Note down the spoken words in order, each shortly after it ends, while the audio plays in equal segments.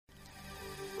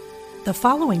The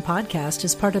following podcast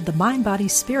is part of the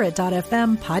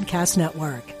MindBodySpirit.fm podcast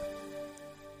network.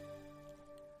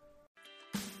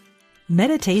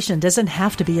 Meditation doesn't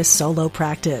have to be a solo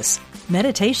practice.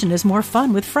 Meditation is more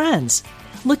fun with friends.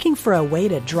 Looking for a way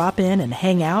to drop in and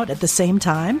hang out at the same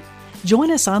time? Join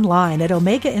us online at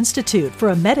Omega Institute for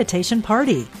a meditation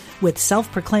party with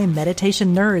self-proclaimed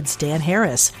meditation nerds Dan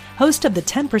Harris, host of the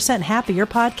 10% Happier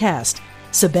podcast,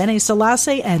 Sebene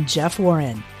Selassie, and Jeff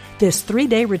Warren. This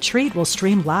 3-day retreat will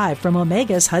stream live from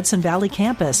Omega's Hudson Valley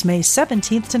campus May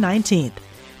 17th to 19th.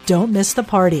 Don't miss the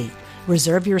party.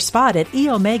 Reserve your spot at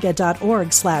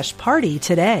eomega.org/party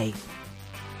today.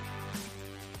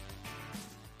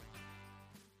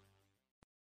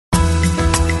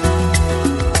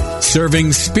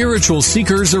 Serving spiritual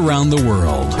seekers around the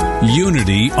world.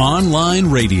 Unity Online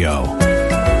Radio.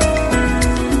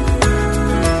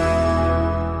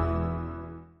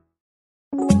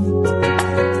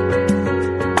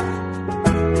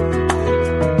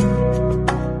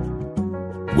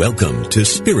 Welcome to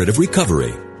Spirit of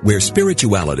Recovery, where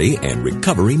spirituality and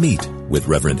recovery meet, with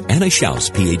Reverend Anna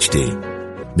Schaus, Ph.D.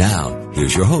 Now,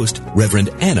 here's your host, Reverend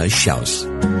Anna Schaus.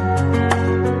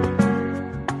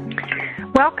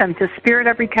 Welcome to Spirit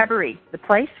of Recovery, the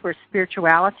place where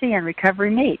spirituality and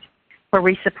recovery meet, where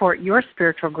we support your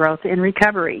spiritual growth in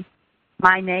recovery.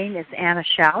 My name is Anna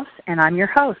Schaus, and I'm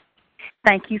your host.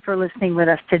 Thank you for listening with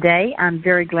us today. I'm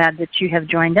very glad that you have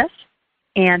joined us.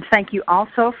 And thank you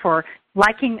also for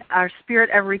liking our Spirit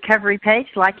of Recovery page,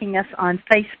 liking us on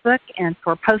Facebook, and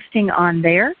for posting on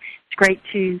there. It's great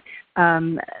to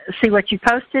see what you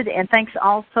posted, and thanks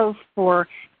also for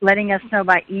letting us know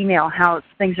by email how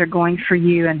things are going for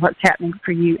you and what's happening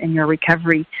for you in your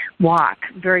recovery walk.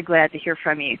 Very glad to hear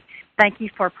from you. Thank you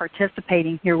for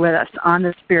participating here with us on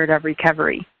the Spirit of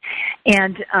Recovery.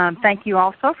 And thank you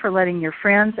also for letting your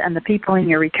friends and the people in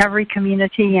your recovery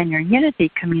community and your Unity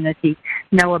community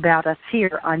know about us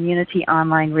here on Unity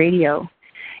Online Radio.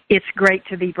 It's great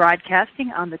to be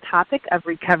broadcasting on the topic of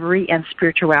recovery and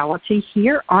spirituality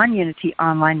here on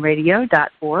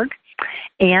UnityOnlineRadio.org.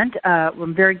 And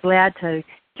I'm very glad to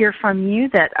hear from you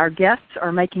that our guests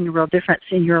are making a real difference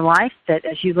in your life, that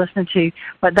as you listen to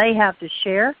what they have to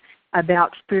share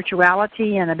about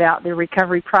spirituality and about their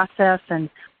recovery process and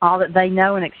all that they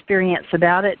know and experience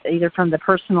about it, either from the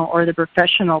personal or the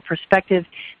professional perspective,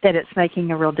 that it's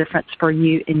making a real difference for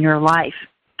you in your life.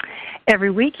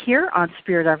 Every week here on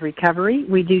Spirit of Recovery,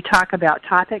 we do talk about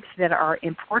topics that are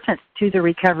important to the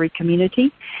recovery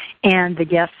community, and the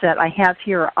guests that I have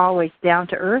here are always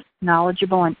down-to-earth,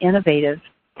 knowledgeable, and innovative.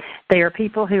 They are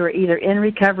people who are either in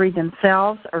recovery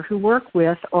themselves or who work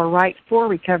with or write for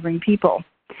recovering people.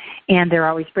 And they're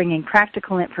always bringing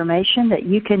practical information that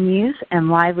you can use and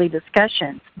lively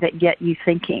discussions that get you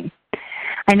thinking.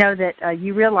 I know that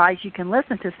you realize you can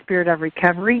listen to Spirit of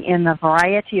Recovery in a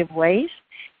variety of ways.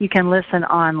 You can listen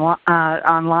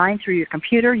online through your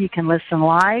computer. You can listen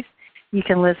live. You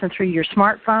can listen through your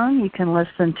smartphone. You can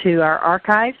listen to our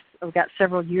archives. We've got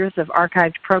several years of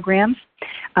archived programs.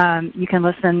 You can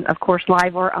listen, of course,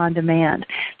 live or on demand.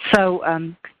 So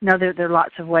know that there are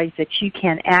lots of ways that you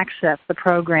can access the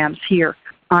programs here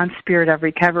on Spirit of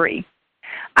Recovery.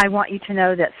 I want you to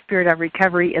know that Spirit of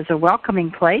Recovery is a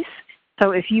welcoming place. So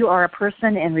if you are a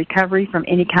person in recovery from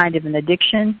any kind of an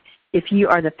addiction, if you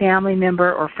are the family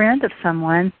member or friend of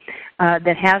someone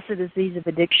that has the disease of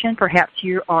addiction, perhaps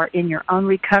you are in your own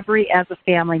recovery as a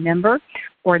family member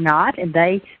or not, and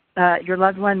your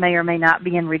loved one may or may not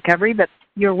be in recovery, but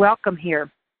you're welcome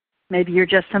here. Maybe you're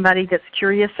just somebody that's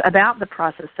curious about the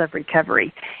process of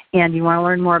recovery and you want to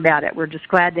learn more about it. We're just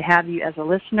glad to have you as a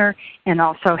listener and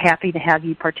also happy to have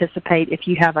you participate if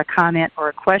you have a comment or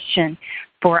a question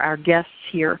for our guests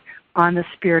here on the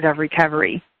Spirit of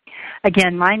Recovery.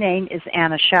 Again, my name is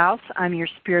Anna Schaus. I'm your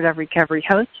Spirit of Recovery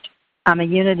host. I'm a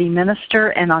Unity minister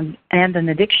and an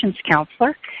addictions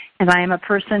counselor, and I am a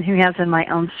person who has in my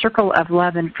own circle of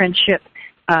love and friendship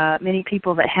many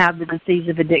people that have the disease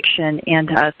of addiction.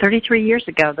 And 33 years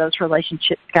ago, those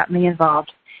relationships got me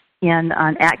involved in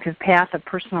an active path of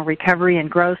personal recovery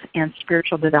and growth and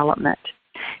spiritual development.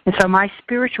 And so my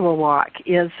spiritual walk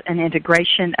is an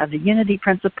integration of the Unity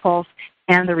principles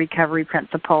and the recovery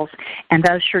principles, and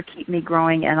those sure keep me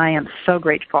growing, and I am so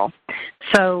grateful.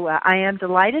 So I am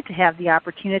delighted to have the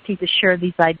opportunity to share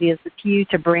these ideas with you,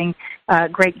 to bring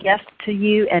great guests to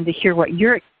you, and to hear what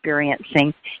you're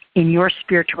experiencing in your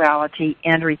spirituality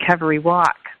and recovery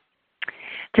walk.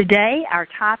 Today, our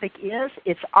topic is,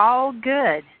 it's all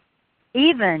good,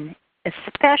 even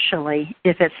especially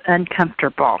if it's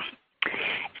uncomfortable.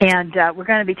 And we're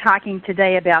going to be talking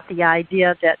today about the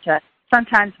idea that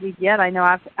sometimes we get, I know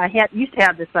I used to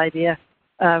have this idea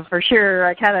for sure.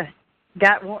 I kind of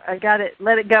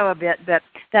let it go a bit, but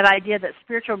that idea that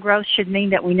spiritual growth should mean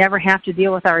that we never have to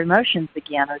deal with our emotions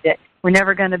again, or that we're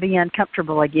never going to be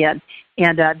uncomfortable again.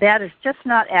 And that is just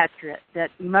not accurate,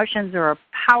 that emotions are a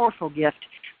powerful gift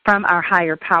from our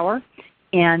higher power,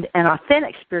 and an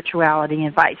authentic spirituality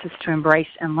invites us to embrace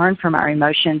and learn from our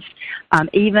emotions,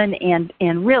 even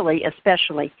and really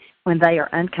especially when they are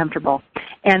uncomfortable.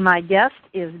 And my guest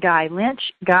is Guy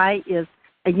Lynch. Guy is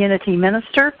a Unity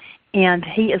minister, and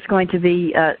he is going to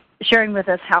be sharing with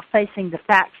us how facing the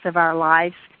facts of our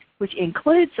lives, which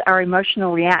includes our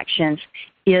emotional reactions,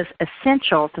 is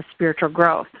essential to spiritual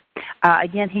growth.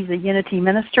 Again, he's a Unity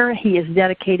minister. He is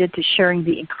dedicated to sharing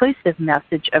the inclusive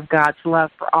message of God's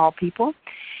love for all people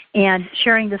and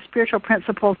sharing the spiritual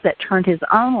principles that turned his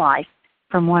own life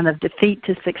from one of defeat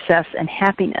to success and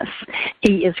happiness.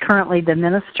 He is currently the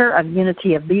minister of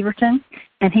Unity of Beaverton,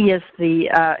 and he is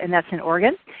and that's in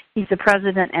Oregon. He's the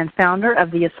president and founder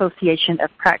of the Association of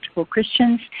Practical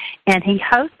Christians, and he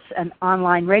hosts an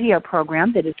online radio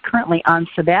program that is currently on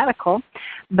sabbatical,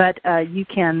 but you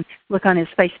can look on his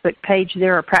Facebook page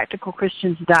there, or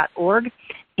practicalchristians.org,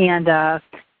 and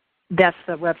that's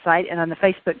the website, and on the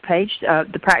Facebook page,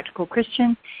 The Practical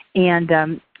Christian,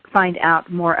 and find out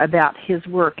more about his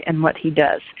work and what he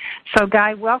does. So,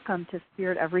 Guy, welcome to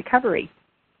Spirit of Recovery.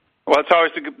 Well, it's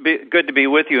always good to be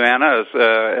with you, Anna,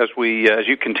 as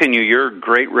you continue your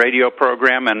great radio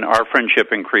program and our friendship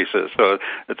increases. So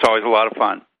it's always a lot of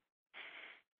fun.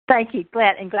 Thank you.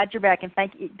 Glad you're back, and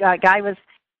thank you. Guy was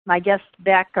my guest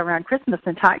back around Christmas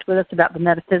and talked with us about the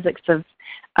metaphysics of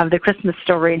the Christmas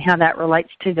story and how that relates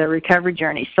to the recovery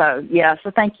journey. So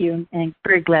thank you, and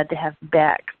very glad to have you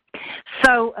back.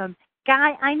 So,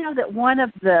 Guy, I know that one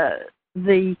of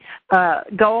the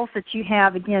goals that you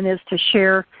have, again, is to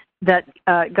share that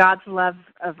God's love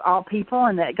of all people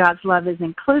and that God's love is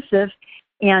inclusive,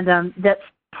 and that's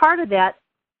part of that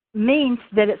means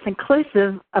that it's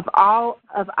inclusive of all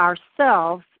of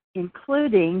ourselves,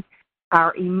 including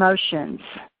our emotions.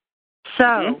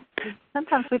 So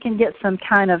sometimes we can get some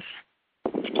kind of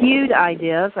skewed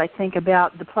ideas, I think,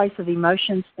 about the place of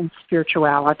emotions in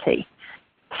spirituality.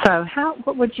 So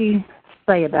what would you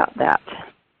say about that?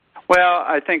 Well,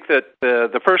 I think that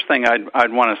the first thing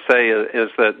I'd want to say is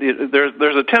that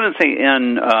there's a tendency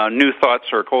in New Thought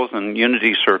circles and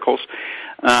Unity circles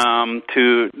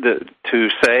to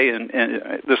say, and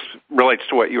this relates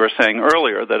to what you were saying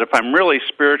earlier, that if I'm really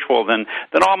spiritual, then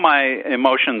all my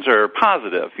emotions are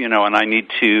positive, and I need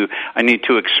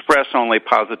to express only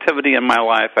positivity in my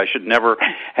life. I should never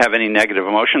have any negative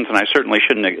emotions, and I certainly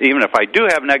shouldn't. Even if I do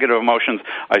have negative emotions,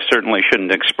 I certainly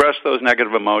shouldn't express those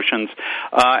negative emotions.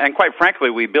 And quite frankly,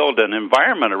 we build an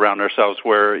environment around ourselves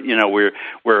where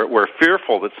we're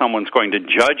fearful that someone's going to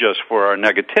judge us for our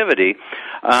negativity.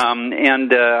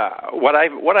 And what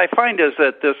I find is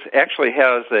that this actually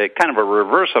has a kind of a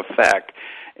reverse effect,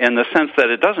 in the sense that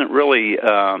it doesn't really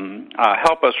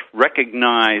help us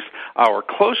recognize our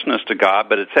closeness to God,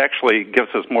 but it actually gives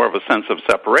us more of a sense of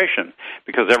separation.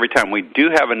 Because every time we do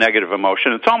have a negative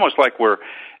emotion, it's almost like we're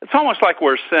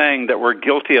saying that we're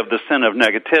guilty of the sin of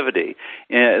negativity.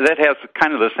 That has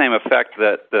kind of the same effect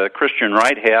that the Christian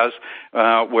right has,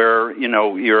 where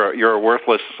you're a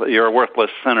worthless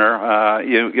sinner,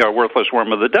 you're a worthless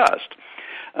worm of the dust.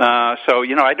 So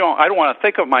I don't want to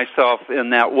think of myself in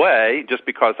that way just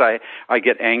because I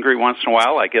get angry once in a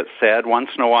while, I get sad once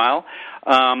in a while.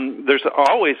 There's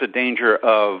always a danger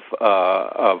of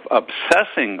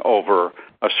obsessing over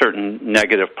a certain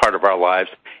negative part of our lives.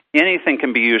 Anything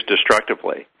can be used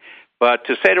destructively. But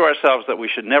to say to ourselves that we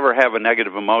should never have a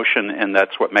negative emotion and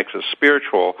that's what makes us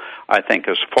spiritual, I think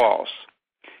is false.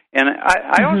 And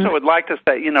I also would like to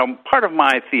say, part of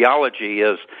my theology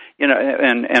is,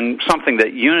 and something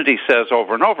that Unity says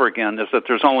over and over again is that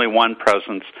there's only one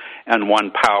presence and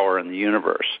one power in the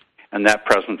universe, and that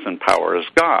presence and power is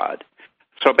God.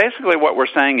 So basically what we're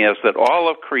saying is that all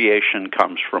of creation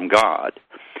comes from God.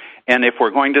 And if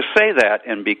we're going to say that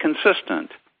and be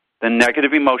consistent, then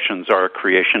negative emotions are a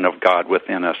creation of God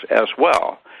within us as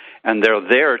well. And they're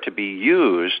there to be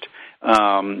used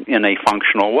in a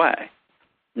functional way.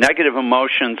 Negative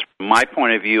emotions, from my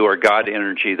point of view, are God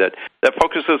energy that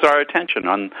focuses our attention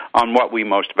on what we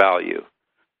most value.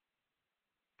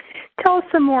 Tell us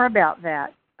some more about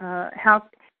that. How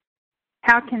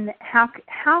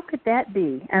could that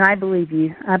be? And I believe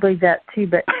you. I believe that too.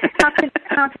 But how can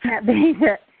that be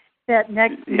that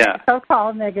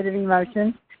so-called negative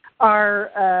emotions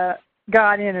are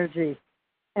God energy?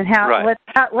 And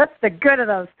what's the good of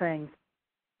those things?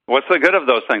 What's the good of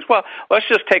those things? Well, let's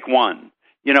just take one.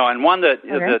 And one that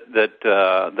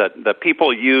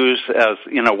people use as,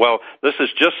 well, this is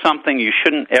just something you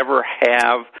shouldn't ever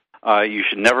have. You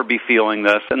should never be feeling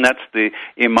this, and that's the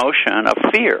emotion of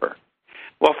fear.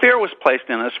 Well, fear was placed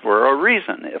in us for a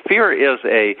reason. Fear is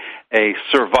a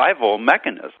survival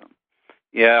mechanism.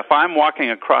 Yeah, if I'm walking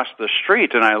across the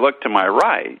street and I look to my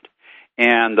right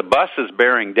and the bus is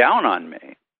bearing down on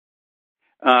me,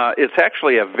 it's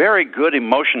actually a very good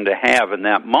emotion to have in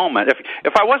that moment.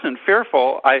 If I wasn't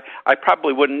fearful, I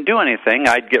probably wouldn't do anything.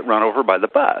 I'd get run over by the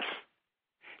bus.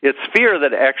 It's fear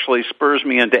that actually spurs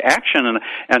me into action,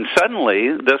 and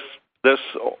suddenly this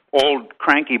old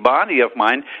cranky body of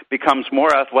mine becomes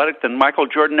more athletic than Michael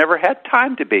Jordan ever had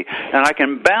time to be. And I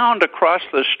can bound across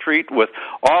the street with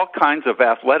all kinds of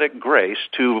athletic grace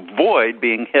to avoid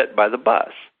being hit by the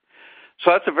bus. So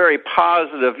that's a very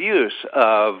positive use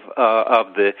of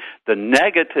the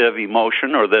negative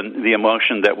emotion, or the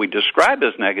emotion that we describe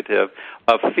as negative,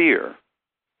 of fear.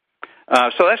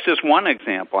 So that's just one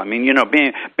example. I mean,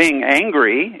 being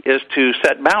angry is to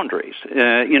set boundaries.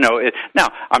 Now,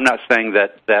 I'm not saying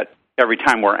that every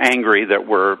time we're angry that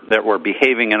we're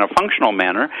behaving in a functional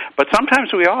manner, but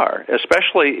sometimes we are,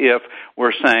 especially if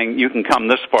we're saying you can come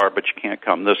this far, but you can't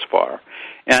come this far.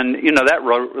 And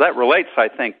that relates, I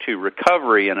think, to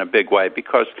recovery in a big way,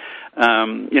 because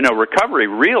recovery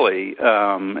really,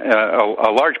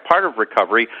 a large part of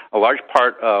recovery, a large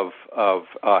part of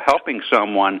helping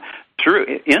someone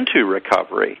into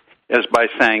recovery is by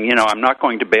saying, I'm not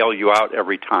going to bail you out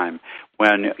every time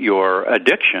when your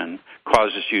addiction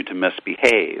causes you to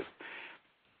misbehave.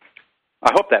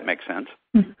 I hope that makes sense.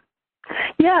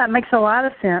 Yeah, it makes a lot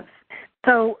of sense.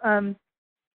 So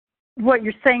what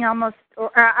you're saying almost, or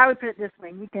I would put it this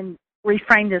way, you can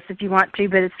reframe this if you want to,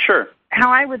 but it's sure. How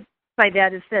I would say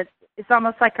that is that it's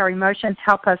almost like our emotions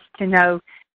help us to know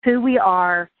who we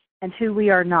are and who we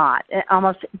are not. It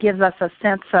almost gives us a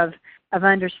sense of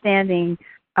understanding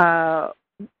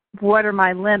what are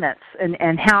my limits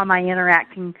and how am I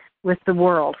interacting with the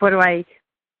world. What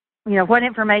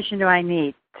information do I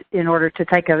need in order to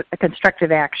take a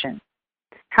constructive action?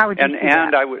 How would you see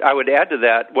that? And I would add to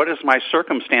that, what is my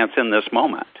circumstance in this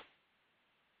moment?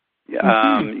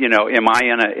 Mm-hmm. Am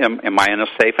I in a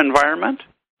safe environment?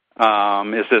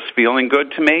 Is this feeling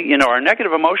good to me? Our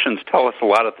negative emotions tell us a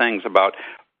lot of things about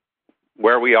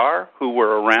where we are, who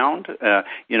we're around,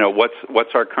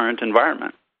 what's our current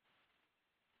environment.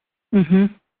 Mm-hmm.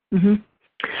 Mm-hmm.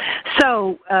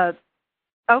 So,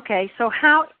 okay, so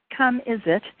how come is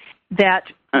it that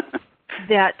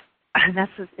that's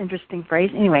an interesting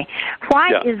phrase. Anyway, why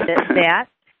is it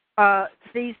that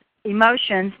these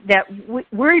emotions that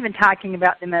we're even talking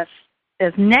about them as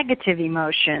negative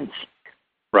emotions,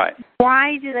 right?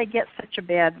 Why do they get such a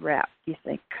bad rap, do you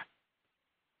think?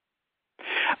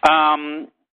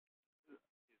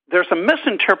 There's a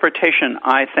misinterpretation,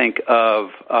 I think, of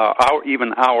our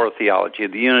theology,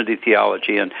 the unity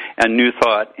theology, and New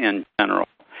Thought in general.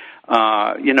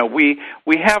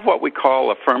 We have what we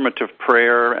call affirmative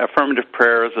prayer. Affirmative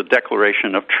prayer is a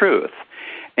declaration of truth.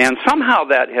 And somehow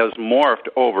that has morphed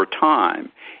over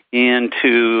time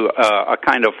into a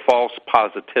kind of false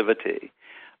positivity,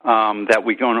 that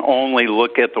we can only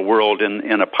look at the world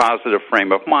in a positive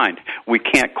frame of mind. We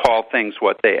can't call things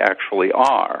what they actually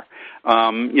are.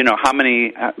 How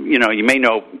many, you may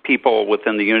know people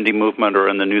within the Unity movement or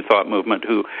in the New Thought movement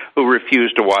who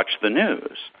refuse to watch the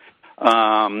news.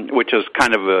 Which is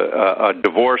kind of a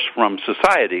divorce from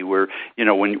society, where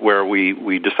where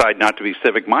we decide not to be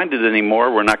civic-minded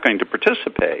anymore, we're not going to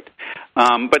participate.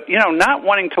 But not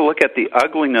wanting to look at the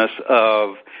ugliness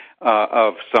of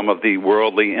some of the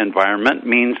worldly environment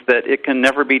means that it can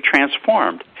never be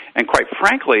transformed. And quite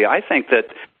frankly, I think that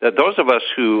those of us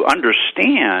who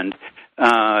understand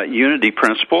unity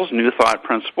principles, New Thought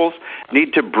principles,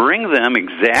 need to bring them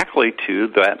exactly to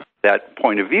that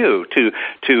point of view,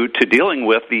 to dealing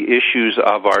with the issues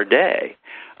of our day,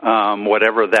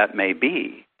 whatever that may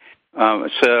be.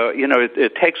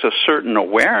 It takes a certain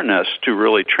awareness to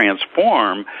really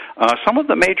transform some of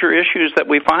the major issues that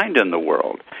we find in the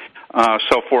world.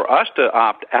 So for us to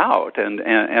opt out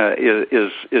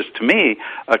is to me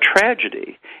a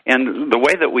tragedy. And the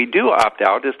way that we do opt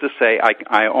out is to say,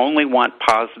 I only want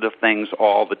positive things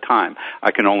all the time.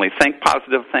 I can only think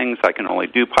positive things. I can only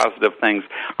do positive things.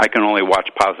 I can only watch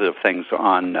positive things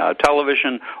on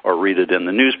television or read it in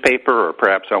the newspaper, or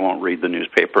perhaps I won't read the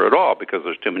newspaper at all because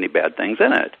there's too many bad things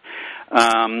in it.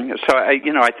 So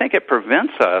I think it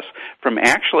prevents us from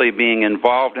actually being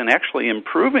involved in actually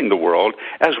improving the world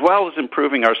as well as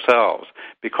improving ourselves,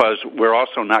 because we're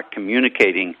also not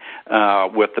communicating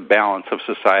with the balance of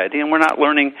society, and we're not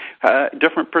learning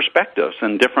different perspectives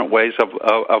and different ways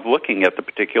of looking at the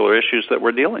particular issues that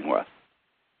we're dealing with.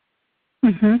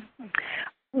 Mm-hmm.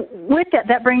 With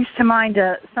that brings to mind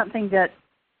something that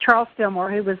Charles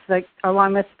Fillmore, who was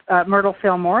along with Myrtle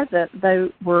Fillmore, that they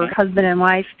were husband and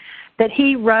wife, that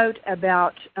he wrote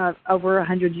about over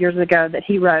 100 years ago.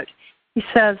 He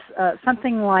says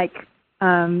something like,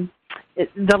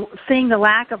 seeing the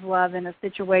lack of love in a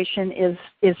situation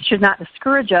should not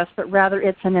discourage us, but rather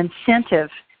it's an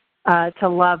incentive to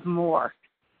love more.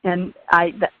 And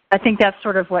I think that's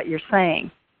sort of what you're saying.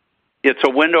 It's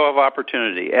a window of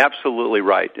opportunity. Absolutely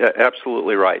right.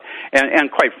 Absolutely right.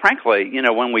 And quite frankly,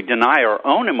 when we deny our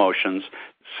own emotions,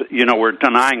 we're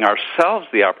denying ourselves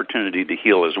the opportunity to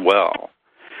heal as well.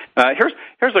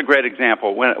 Here's a great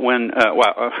example. When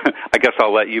I guess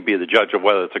I'll let you be the judge of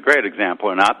whether it's a great example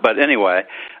or not. But anyway,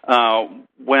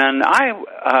 when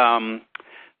I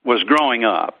was growing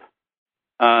up,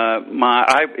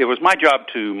 it was my job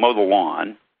to mow the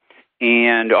lawn,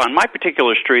 and on my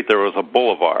particular street there was a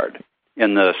boulevard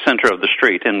in the center of the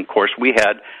street, and of course we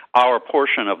had our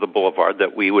portion of the boulevard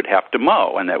that we would have to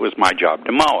mow, and that was my job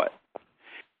to mow it.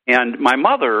 And my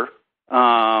mother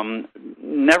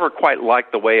never quite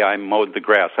liked the way I mowed the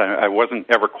grass. I wasn't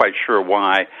ever quite sure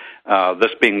why.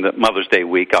 This being the Mother's Day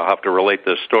week, I'll have to relate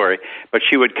this story. But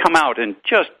she would come out and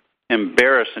just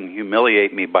embarrass and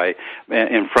humiliate me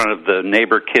in front of the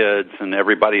neighbor kids and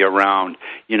everybody around,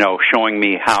 showing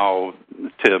me how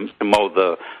to mow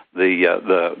the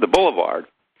boulevard.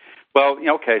 Well,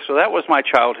 okay, so that was my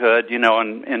childhood, and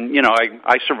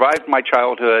I survived my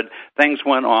childhood. Things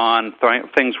went on,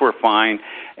 things were fine,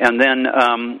 and then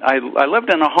I lived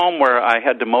in a home where I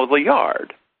had to mow the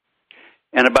yard.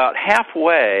 And about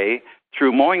halfway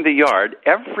through mowing the yard,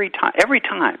 every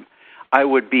time I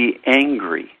would be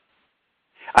angry.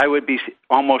 I would be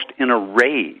almost in a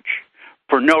rage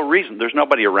for no reason. There's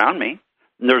nobody around me.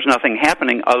 There's nothing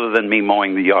happening other than me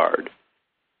mowing the yard.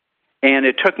 And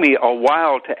it took me a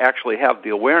while to actually have the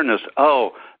awareness,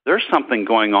 there's something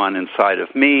going on inside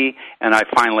of me, and I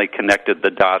finally connected the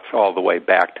dots all the way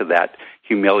back to that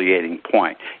humiliating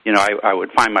point. I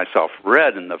would find myself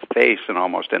red in the face and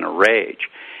almost in a rage.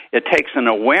 It takes an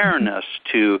awareness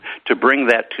to bring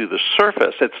that to the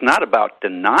surface. It's not about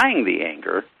denying the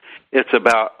anger. It's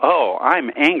about,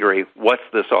 I'm angry. What's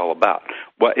this all about?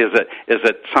 What is it? Is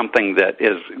it something that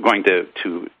is going to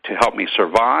help me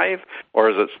survive, or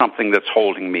is it something that's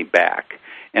holding me back?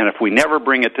 And if we never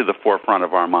bring it to the forefront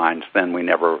of our minds, then we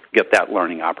never get that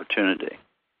learning opportunity.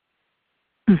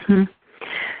 Mm-hmm.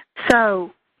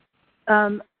 So,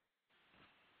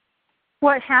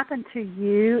 what happened to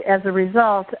you as a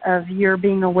result of your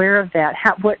being aware of that?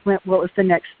 What was the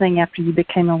next thing after you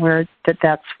became aware that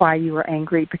that's why you were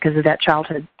angry, because of that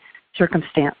childhood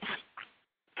circumstance?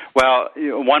 Well,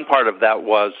 one part of that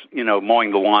was,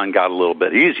 mowing the lawn got a little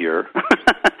bit easier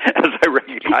as I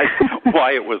recognized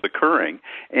why it was occurring.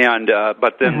 And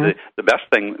but then the best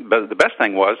thing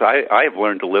was I have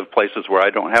learned to live places where I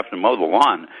don't have to mow the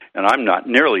lawn, and I'm not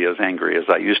nearly as angry as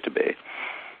I used to be.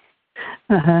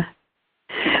 Uh-huh.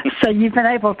 So you've been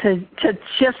able to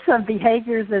shift some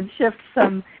behaviors and shift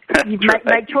some. You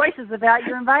make choices about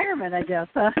your environment, I guess,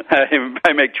 huh?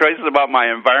 I make choices about my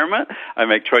environment. I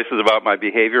make choices about my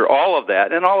behavior. All of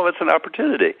that, and all of it's an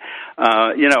opportunity.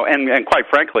 And quite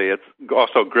frankly, it's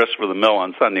also grist for the mill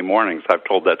on Sunday mornings. I've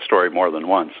told that story more than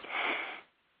once.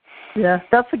 Yeah,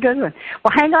 that's a good one.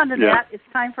 Well, hang on to that. It's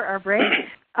time for our break.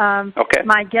 Okay.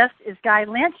 My guest is Guy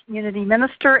Lynch, Unity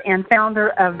Minister and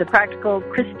founder of the Practical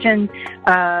Christian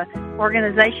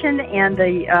organization, and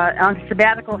on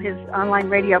sabbatical, his online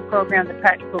radio program, The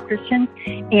Practical Christian,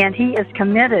 and he is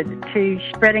committed to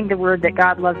spreading the word that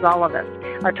God loves all of us.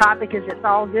 Our topic is It's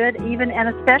All Good, even and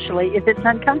especially if it's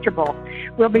uncomfortable.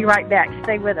 We'll be right back.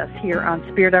 Stay with us here on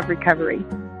Spirit of Recovery.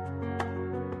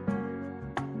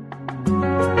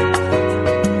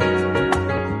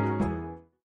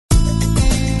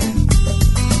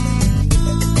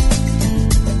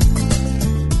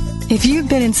 If you've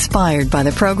been inspired by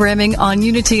the programming on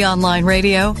Unity Online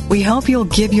Radio, we hope you'll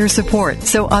give your support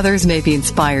so others may be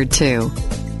inspired too.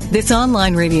 This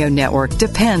online radio network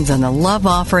depends on the love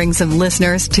offerings of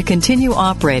listeners to continue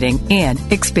operating and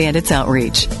expand its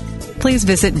outreach. Please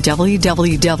visit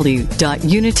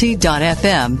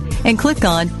www.unity.fm and click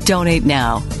on Donate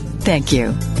Now. Thank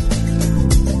you.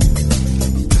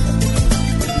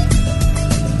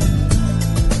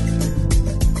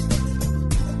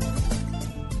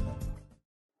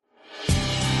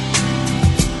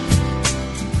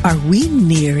 Are we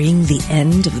nearing the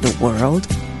end of the world?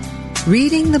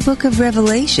 Reading the book of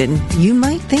Revelation, you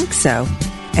might think so,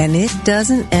 and it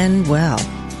doesn't end well.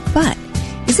 But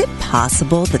is it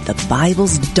possible that the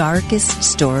Bible's darkest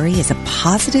story is a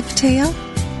positive tale?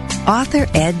 Author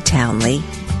Ed Townley,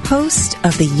 host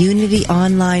of the Unity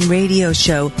online radio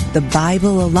show The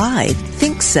Bible Alive,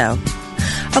 thinks so.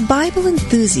 A Bible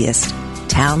enthusiast,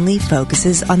 Townley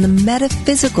focuses on the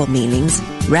metaphysical meanings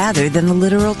rather than the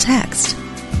literal text.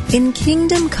 In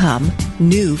Kingdom Come,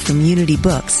 new from Unity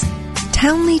Books,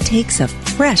 Townley takes a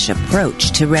fresh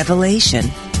approach to Revelation.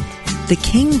 The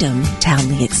kingdom,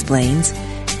 Townley explains,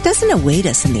 doesn't await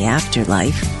us in the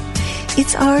afterlife.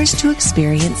 It's ours to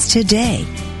experience today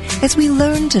as we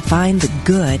learn to find the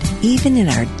good even in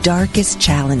our darkest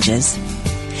challenges.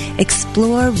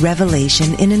 Explore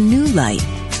Revelation in a new light.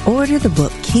 Order the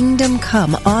book Kingdom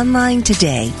Come online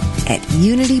today at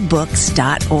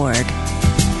unitybooks.org.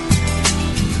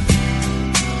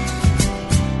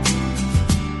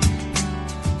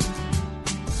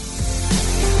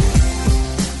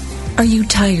 Are you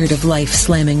tired of life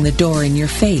slamming the door in your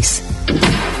face?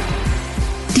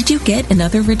 Did you get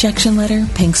another rejection letter,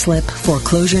 pink slip,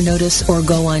 foreclosure notice, or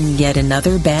go on yet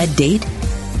another bad date?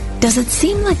 Does it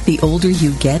seem like the older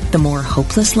you get, the more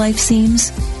hopeless life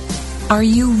seems? Are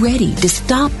you ready to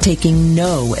stop taking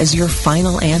no as your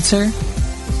final answer?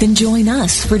 Then join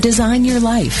us for Design Your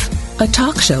Life, a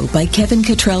talk show by Kevin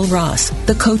Cottrell Ross,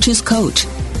 the coach's coach.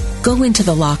 Go into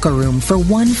the locker room for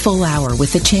 1 full hour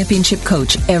with the championship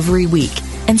coach every week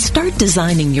and start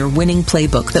designing your winning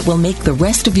playbook that will make the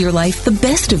rest of your life the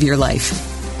best of your life.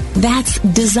 That's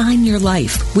Design Your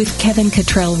Life with Kevin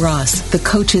Cottrell Ross, the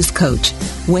coach's coach,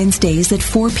 Wednesdays at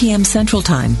 4 p.m. Central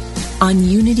Time on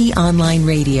Unity Online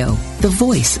Radio, the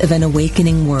voice of an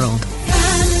awakening world.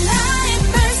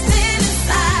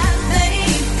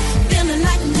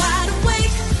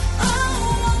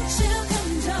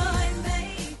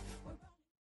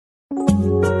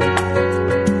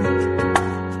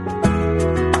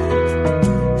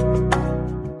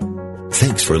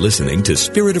 Thanks for listening to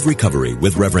Spirit of Recovery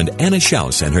with Reverend Anna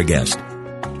Schaus and her guest.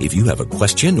 If you have a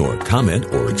question or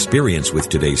comment or experience with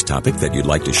today's topic that you'd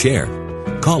like to share,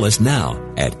 call us now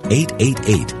at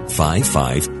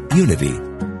 888-55-UNITY.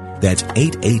 That's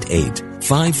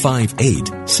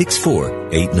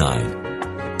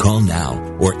 888-558-6489. Call now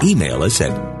or email us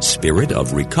at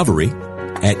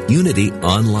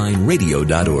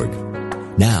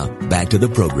spiritofrecovery@unityonlineradio.org. Now, back to the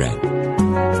program.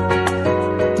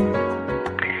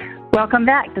 Welcome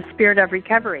back to Spirit of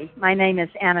Recovery. My name is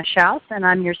Anna Schaus, and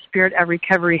I'm your Spirit of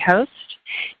Recovery host,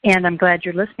 and I'm glad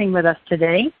you're listening with us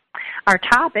today. Our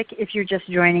topic, if you're just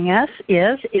joining us,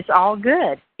 is it's all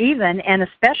good, even and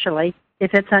especially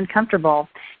if it's uncomfortable.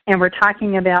 And we're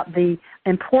talking about the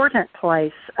important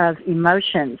place of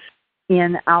emotions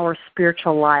in our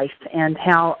spiritual life and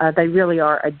how they really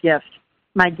are a gift.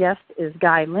 My guest is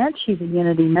Guy Lynch. He's a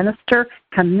Unity minister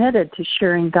committed to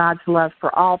sharing God's love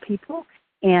for all people,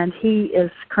 and he is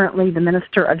currently the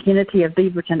minister of Unity of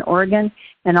Beaverton, Oregon,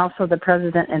 and also the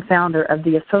president and founder of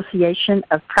the Association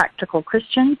of Practical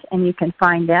Christians, and you can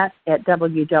find that at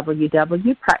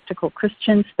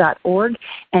www.practicalchristians.org,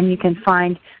 and you can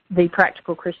find the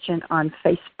Practical Christian on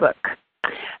Facebook.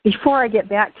 Before I get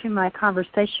back to my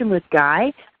conversation with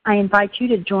Guy, I invite you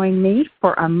to join me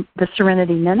for the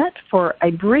Serenity Minute for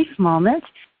a brief moment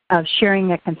of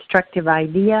sharing a constructive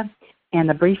idea and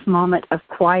a brief moment of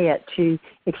quiet to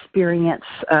experience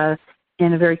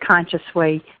in a very conscious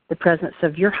way the presence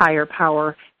of your higher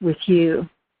power with you.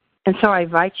 And so I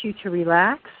invite you to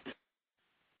relax,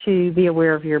 to be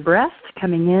aware of your breath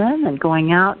coming in and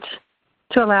going out,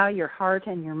 to allow your heart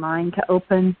and your mind to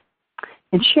open,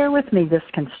 and share with me this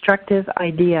constructive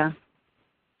idea.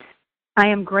 I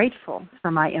am grateful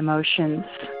for my emotions.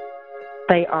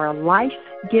 They are a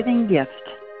life-giving gift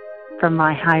from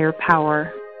my higher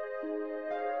power.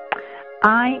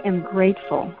 I am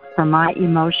grateful for my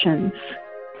emotions.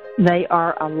 They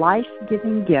are a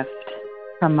life-giving gift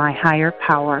from my higher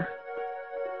power.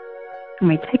 Let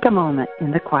me take a moment in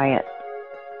the quiet.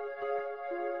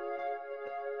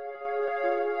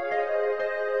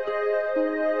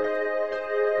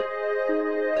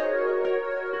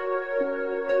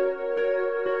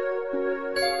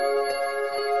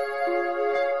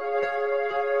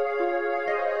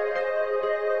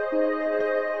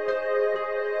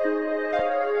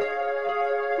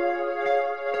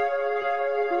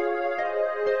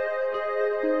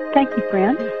 Thank you,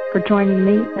 friends, for joining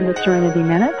me in the Serenity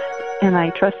Minute, and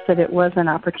I trust that it was an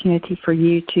opportunity for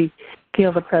you to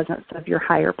feel the presence of your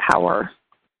higher power.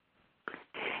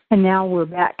 And now we're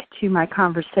back to my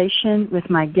conversation with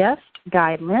my guest,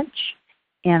 Guy Lynch.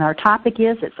 And our topic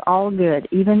is, it's all good,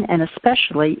 even and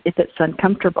especially if it's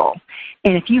uncomfortable.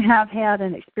 And if you have had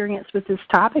an experience with this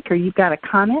topic, or you've got a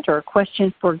comment or a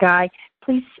question for Guy,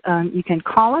 please, you can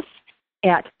call us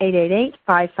at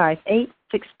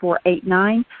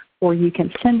 888-558-6489, or you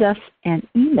can send us an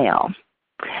email.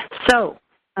 So,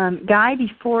 Guy,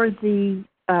 before the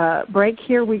break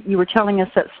here, you were telling us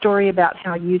that story about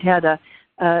how you'd had a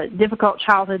difficult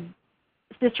childhood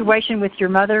situation with your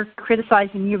mother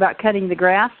criticizing you about cutting the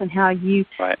grass, and how you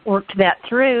worked that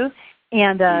through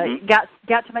and got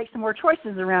to make some more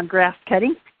choices around grass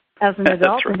cutting as an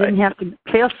adult and didn't have to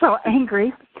feel so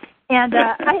angry. And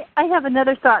I have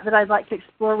another thought that I'd like to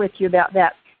explore with you about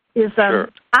that. Is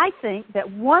I think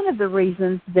that one of the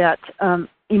reasons that some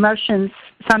emotions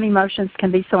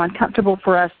can be so uncomfortable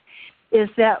for us is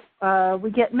that we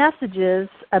get messages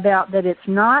about that it's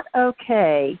not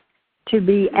okay to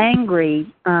be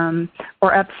angry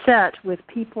or upset with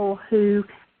people who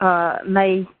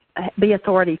may be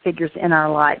authority figures in our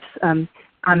lives. I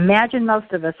imagine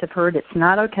most of us have heard it's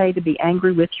not okay to be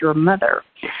angry with your mother.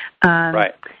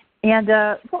 Right. And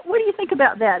what do you think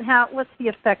about that? What's the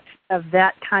effect of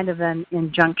that kind of an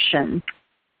injunction?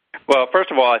 Well, first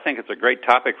of all, I think it's a great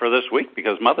topic for this week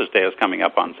because Mother's Day is coming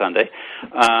up on Sunday.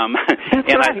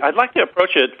 I'd like to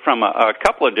approach it from a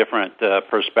couple of different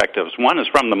perspectives. One is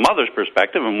from the mother's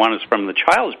perspective, and one is from the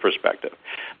child's perspective,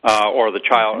 or the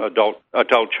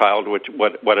adult child,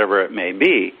 whatever it may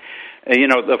be.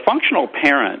 The functional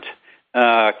parent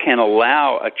can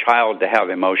allow a child to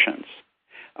have emotions.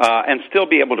 And still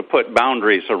be able to put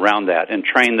boundaries around that and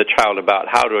train the child about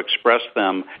how to express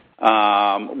them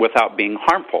without being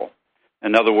harmful.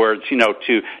 In other words,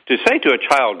 to say to a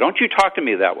child, "Don't you talk to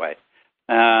me that way."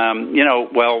 What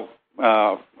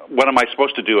am I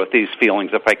supposed to do with these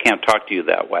feelings if I can't talk to you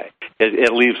that way?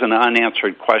 It leaves an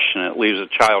unanswered question. It leaves a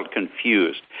child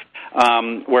confused.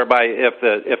 Whereby, if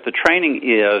the training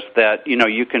is that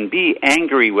you can be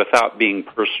angry without being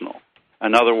personal.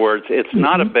 In other words, it's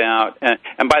not about, and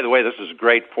by the way, this is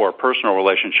great for personal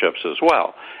relationships as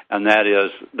well, and that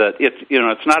is that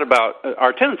it's not about,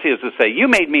 our tendency is to say, "You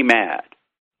made me mad."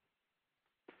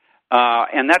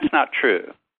 And that's not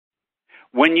true.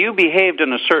 When you behaved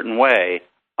in a certain way,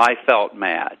 I felt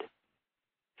mad.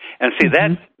 And see,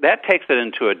 that takes it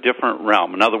into a different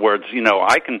realm. In other words,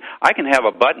 I can have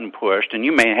a button pushed, and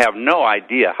you may have no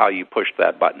idea how you pushed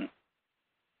that button.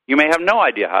 You may have no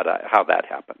idea how that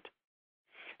happened.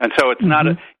 And so it's not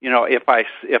if I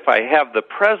have the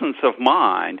presence of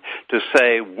mind to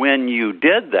say, when you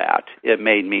did that, it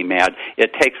made me mad,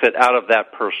 it takes it out of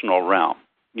that personal realm.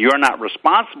 You're not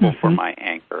responsible for my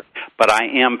anger, but I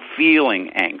am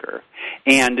feeling anger.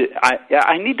 And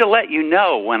I need to let you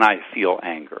know when I feel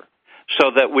anger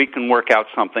so that we can work out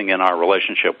something in our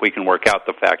relationship. We can work out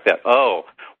the fact that,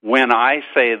 when I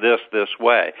say this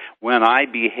way, when I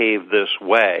behave this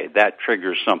way, that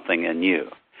triggers something in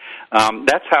you.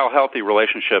 That's how healthy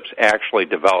relationships actually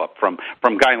develop. From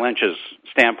Guy Lynch's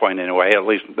standpoint, anyway, at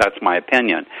least that's my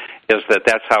opinion, is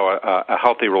that's how a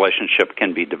healthy relationship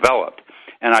can be developed.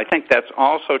 And I think that's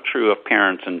also true of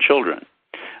parents and children.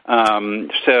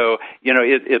 So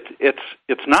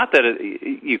it's not that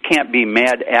you can't be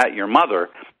mad at your mother.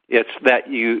 It's that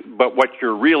but what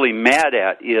you're really mad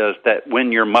at is that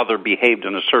when your mother behaved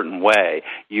in a certain way,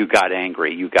 you got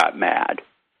angry, you got mad.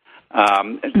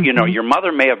 Your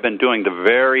mother may have been doing the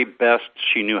very best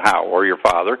she knew how, or your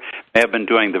father may have been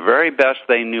doing the very best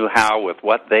they knew how with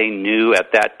what they knew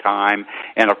at that time.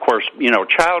 And, of course,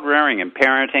 child rearing and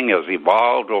parenting has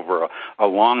evolved over a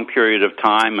long period of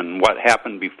time, and what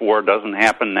happened before doesn't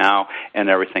happen now, and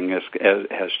everything has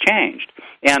changed.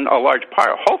 And a large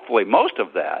part, hopefully most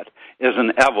of that, is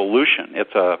an evolution.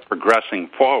 It's a progressing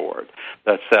forward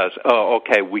that says,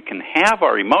 we can have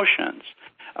our emotions,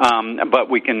 but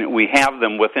we have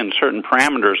them within certain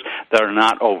parameters that are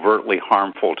not overtly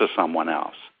harmful to someone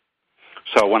else.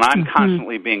 So when I'm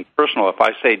constantly being personal, if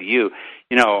I say to you,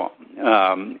 Anna,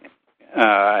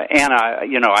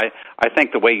 I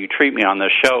think the way you treat me on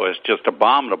this show is just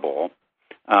abominable,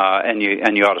 and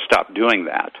you ought to stop doing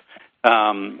that.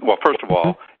 Well, first of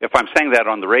all, if I'm saying that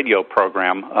on the radio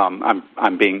program,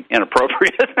 I'm being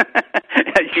inappropriate.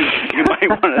 you might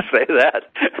want to say that,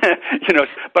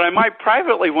 But I might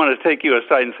privately want to take you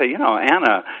aside and say,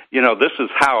 Anna, this is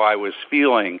how I was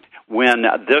feeling when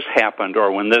this happened,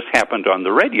 or when this happened on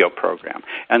the radio program,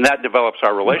 and that develops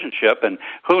our relationship. And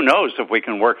who knows if we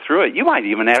can work through it? You might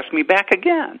even ask me back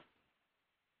again.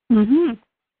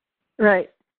 Right.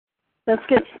 That's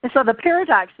good. And so the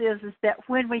paradox is that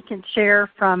when we can share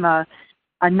from a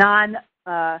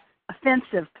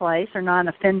non-offensive place, or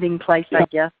non-offending place, I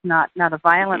guess, not a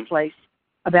violent place,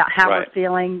 about how Right. we're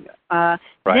feeling, Right.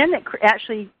 then it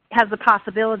actually has the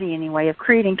possibility, anyway, of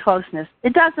creating closeness.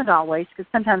 It doesn't always, because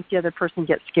sometimes the other person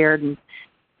gets scared and,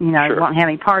 Sure. won't have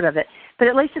any part of it. But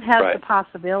at least it has Right. the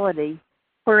possibility.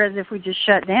 Whereas if we just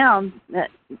shut down,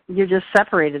 you're just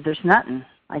separated. There's nothing,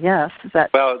 I guess. Is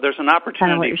that Well, there's an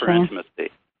opportunity for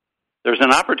intimacy. There's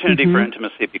an opportunity for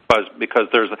intimacy because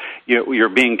you're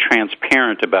being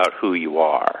transparent about who you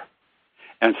are.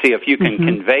 And see if you can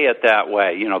convey it that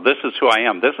way. This is who I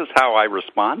am. This is how I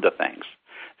respond to things.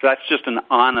 So that's just an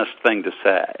honest thing to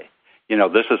say.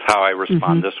 This is how I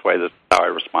respond this way. This is how I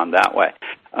respond that way.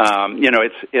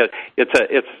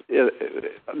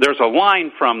 There's a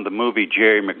line from the movie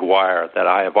Jerry Maguire that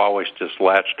I have always just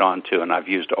latched onto, and I've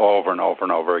used over and over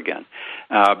and over again,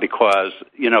 because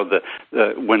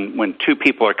when two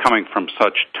people are coming from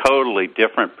such totally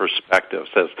different perspectives,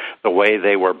 as the way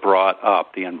they were brought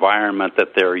up, the environment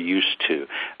that they're used to,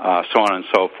 so on and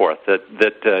so forth,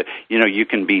 that you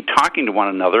can be talking to one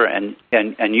another and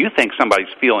you think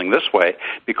somebody's feeling this way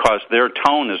because their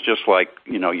tone is just like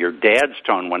your dad's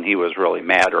tone when he was really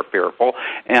mad or fearful,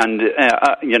 and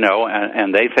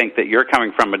they think that you're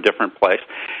coming from a different place.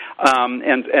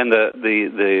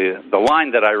 The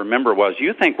line that I remember was,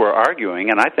 "You think we're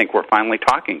arguing, and I think we're finally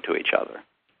talking to each other."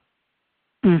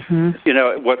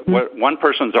 What one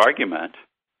person's argument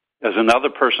is another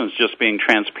person's just being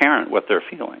transparent with their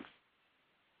feelings.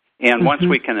 And once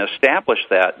we can establish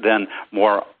that, then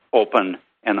more open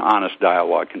and honest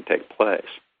dialogue can take place.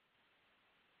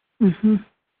 That's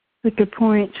a good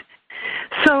point.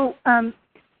 So,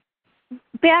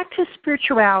 back to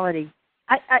spirituality.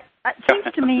 It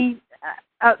seems to me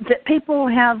that people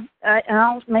have,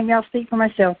 and maybe I'll speak for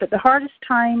myself, but the hardest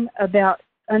time about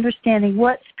understanding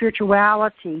what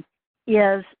spirituality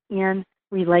is in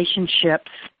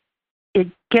relationships. It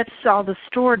gets all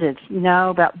distorted,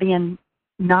 about being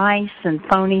nice and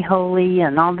phony partner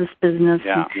and all this business.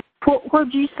 Yeah. What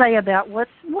would you say about what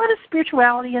is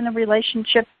spirituality in a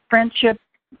relationship, friendship,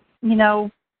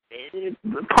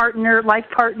 partner, life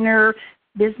partner,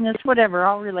 business, whatever,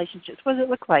 all relationships? What does it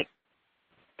look like?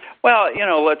 Well,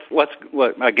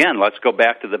 let's go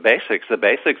back to the basics. The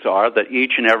basics are that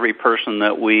each and every person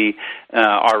that we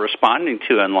are responding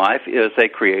to in life is a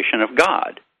creation of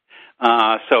God.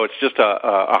 So it's just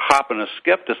a hop and a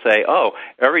skip to say,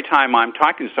 every time I'm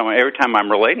talking to someone, every time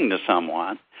I'm relating to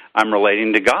someone, I'm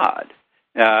relating to God.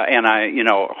 And I,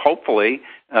 hopefully,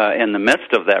 in the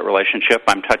midst of that relationship,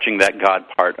 I'm touching that God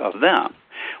part of them.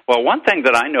 Well, one thing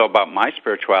that I know about my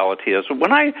spirituality is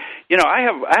when I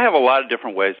have a lot of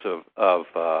different ways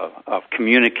of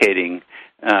communicating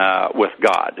with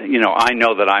God. I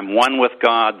know that I'm one with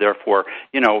God. Therefore,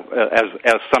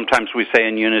 as sometimes we say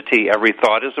in Unity, every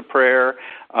thought is a prayer,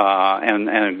 and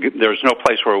there's no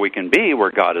place where we can be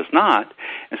where God is not.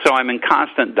 And so I'm in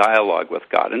constant dialogue with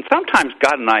God. And sometimes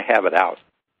God and I have it out.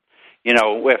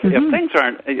 If things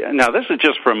aren't, now this is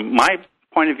just from my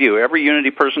point of view. Every Unity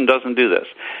person doesn't do this.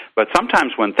 But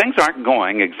sometimes when things aren't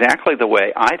going exactly the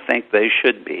way I think they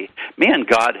should be, me and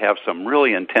God have some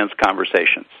really intense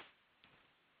conversations.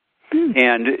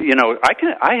 And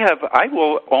I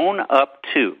will own up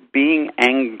to being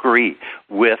angry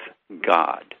with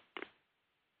God.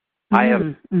 I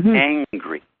am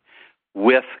angry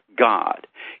with God.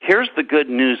 Here's the good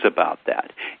news about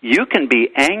that. You can be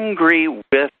angry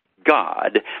with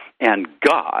God, and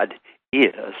God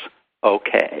is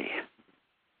okay.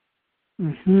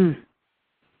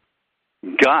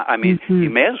 God, you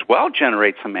may as well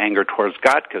generate some anger towards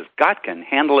God because God can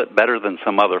handle it better than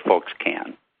some other folks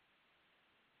can.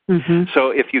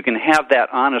 So if you can have that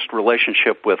honest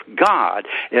relationship with God,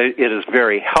 it is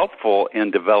very helpful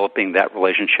in developing that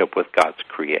relationship with God's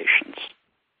creations.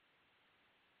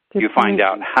 You find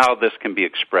out how this can be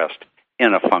expressed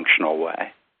in a functional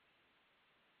way.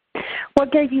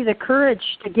 What gave you the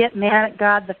courage to get mad at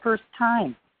God the first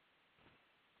time?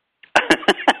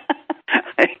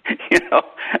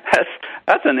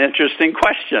 That's an interesting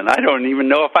question. I don't even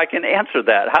know if I can answer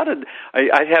that.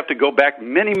 I'd have to go back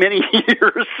many, many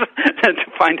years to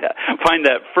find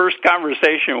that first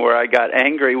conversation where I got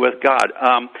angry with God.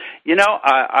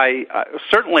 I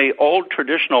certainly old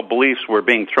traditional beliefs were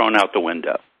being thrown out the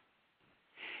window.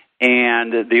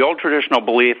 And the old traditional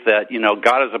belief that,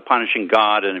 God is a punishing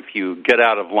God, and if you get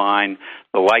out of line,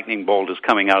 the lightning bolt is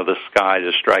coming out of the sky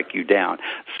to strike you down.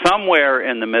 Somewhere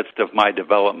in the midst of my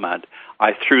development,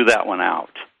 I threw that one out.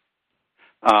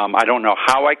 I don't know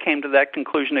how I came to that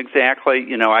conclusion exactly.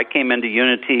 I came into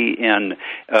Unity in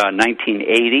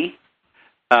 1980,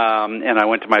 and I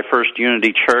went to my first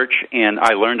Unity church, and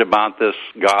I learned about this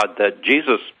God that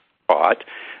Jesus taught,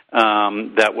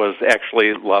 that was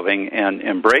actually loving and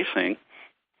embracing.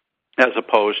 as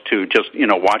opposed to just,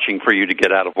 watching for you to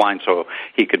get out of line so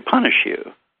he could punish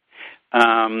you.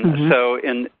 So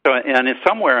it's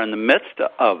somewhere in the midst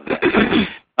of that,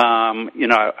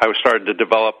 I started to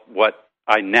develop what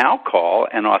I now call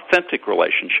an authentic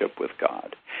relationship with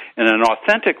God. And an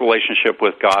authentic relationship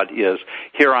with God is,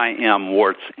 here I am,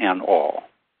 warts and all.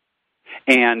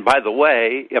 And by the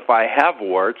way, if I have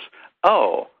warts,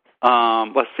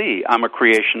 let's see, I'm a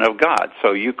creation of God.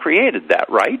 So you created that,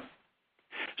 right?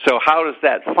 So how does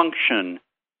that function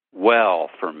well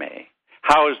for me?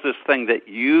 How is this thing that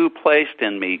you placed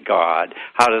in me, God,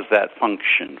 how does that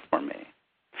function for me?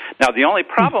 Now, the only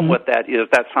problem with that is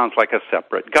that sounds like a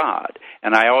separate God.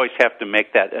 And I always have to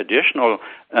make that additional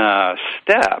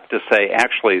step to say,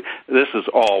 actually, this is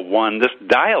all one. This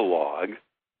dialogue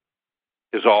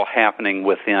is all happening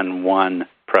within one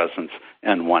presence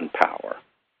and one power.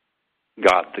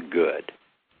 God the good,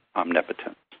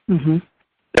 omnipotent.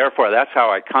 Therefore, that's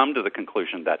how I come to the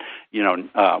conclusion that,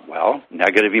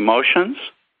 negative emotions,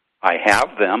 I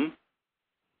have them.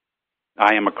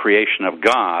 I am a creation of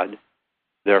God.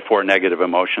 Therefore, negative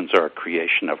emotions are a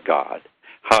creation of God.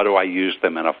 How do I use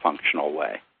them in a functional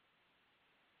way?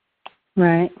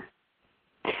 Right.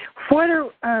 What are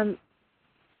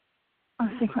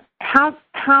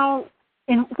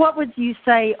what would you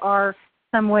say are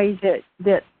some ways that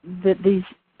these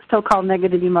so-called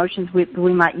negative emotions,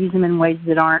 we might use them in ways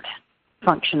that aren't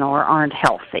functional or aren't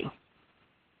healthy?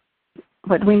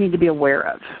 What do we need to be aware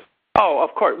of? Oh,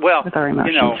 of course. Well, with our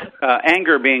emotions?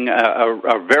 Anger being there's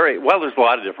a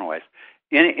lot of different ways.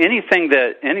 Anything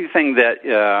that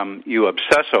you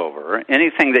obsess over,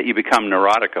 anything that you become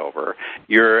neurotic over,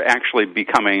 you're actually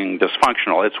becoming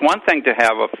dysfunctional. It's one thing to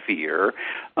have a fear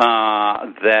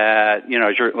that,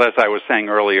 as I was saying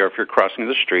earlier, if you're crossing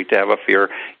the street, to have a fear,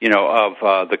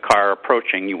 of the car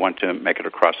approaching, you want to make it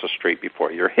across the street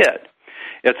before you're hit.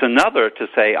 It's another to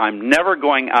say, I'm never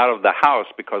going out of the house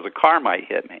because a car might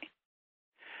hit me.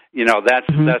 That's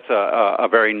a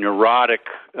very neurotic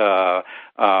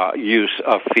use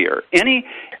of fear.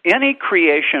 Any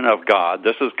creation of God,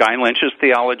 this is Guy Lynch's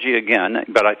theology again,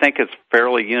 but I think it's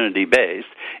fairly unity-based.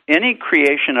 Any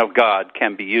creation of God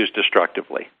can be used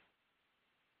destructively.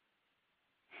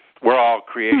 We're all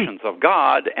creations of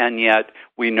God, and yet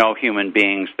we know human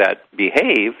beings that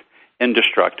behave in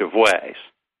destructive ways.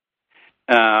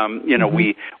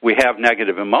 We have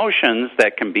negative emotions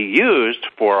that can be used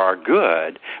for our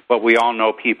good, but we all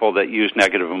know people that use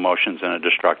negative emotions in a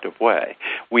destructive way.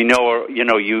 We know,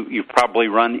 you've probably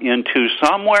run into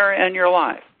somewhere in your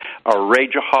life a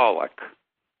rageaholic.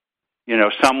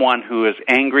 Someone who is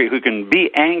angry, who can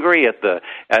be angry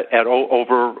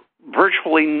over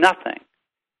virtually nothing.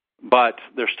 But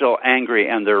they're still angry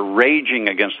and they're raging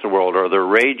against the world, or they're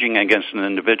raging against an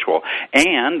individual,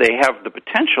 and they have the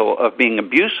potential of being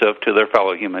abusive to their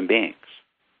fellow human beings.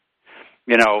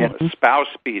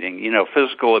 Spouse beating,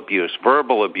 physical abuse,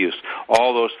 verbal abuse,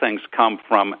 all those things come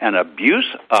from an abuse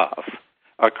of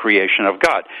a creation of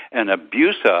God, an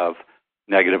abuse of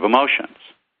negative emotions.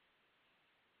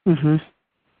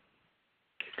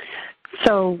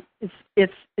 So it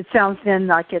sounds then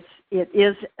like it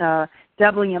is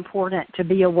doubly important to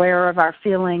be aware of our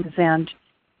feelings and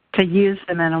to use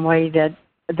them in a way that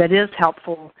is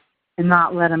helpful, and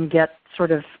not let them get sort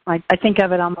of, I think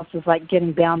of it almost as like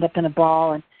getting bound up in a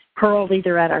ball and hurled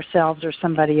either at ourselves or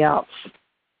somebody else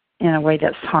in a way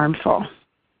that's harmful.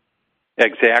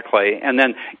 Exactly. And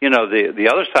then, the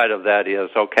other side of that is,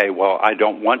 okay, well, I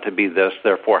don't want to be this,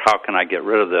 therefore how can I get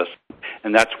rid of this?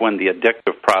 And that's when the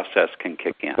addictive process can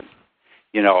kick in.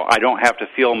 I don't have to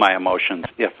feel my emotions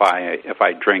if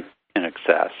I drink in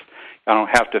excess. I don't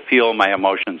have to feel my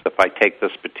emotions if I take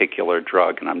this particular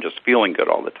drug and I'm just feeling good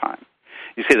all the time.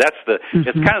 You see, that's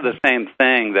it's kind of the same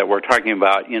thing that we're talking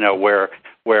about, where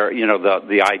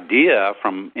the idea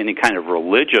from any kind of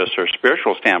religious or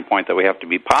spiritual standpoint that we have to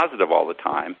be positive all the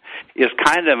time is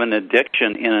kind of an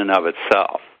addiction in and of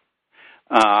itself.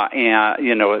 But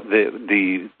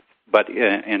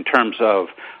in terms of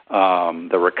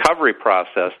the recovery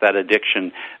process, that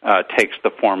addiction takes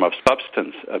the form of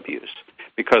substance abuse,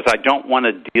 because I don't want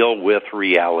to deal with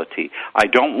reality. I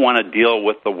don't want to deal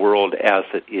with the world as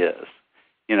it is.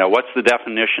 What's the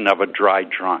definition of a dry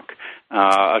drunk?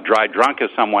 A dry drunk is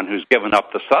someone who's given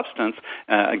up the substance,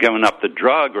 given up the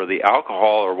drug or the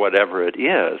alcohol or whatever it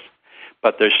is,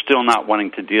 but they're still not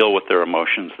wanting to deal with their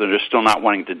emotions. They're still not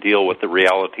wanting to deal with the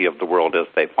reality of the world as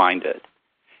they find it.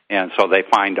 And so they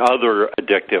find other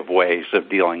addictive ways of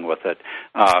dealing with it,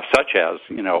 such as,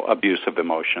 abusive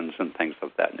emotions and things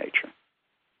of that nature.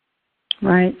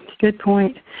 Right. Good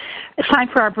point. It's time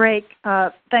for our break.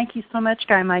 Thank you so much,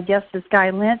 Guy. My guest is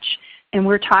Guy Lynch, and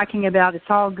we're talking about it's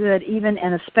all good, even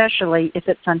and especially if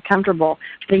it's uncomfortable.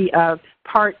 The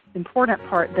important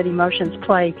part that emotions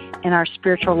play in our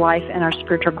spiritual life and our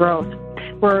spiritual growth.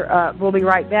 We'll be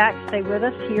right back. Stay with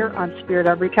us here on Spirit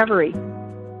of Recovery.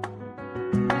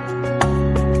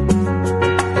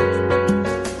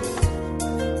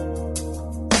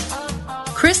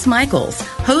 Chris Michaels,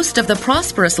 host of The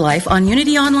Prosperous Life on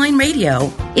Unity Online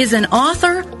Radio, is an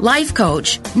author, life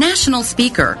coach, national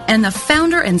speaker, and the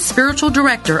founder and spiritual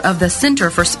director of the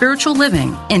Center for Spiritual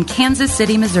Living in Kansas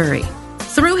City, Missouri.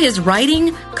 Through his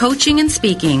writing, coaching, and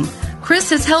speaking,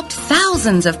 Chris has helped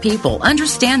thousands of people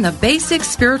understand the basic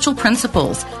spiritual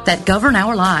principles that govern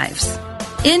our lives.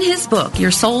 In his book, Your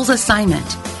Soul's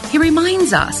Assignment, he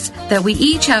reminds us that we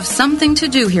each have something to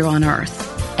do here on earth,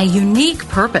 a unique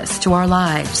purpose to our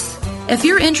lives. If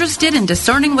you're interested in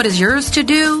discerning what is yours to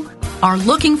do, are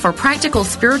looking for practical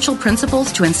spiritual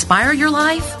principles to inspire your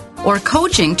life, or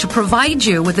coaching to provide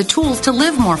you with the tools to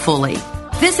live more fully,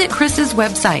 visit Chris's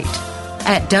website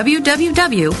at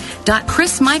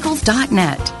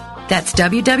www.chrismichaels.net. That's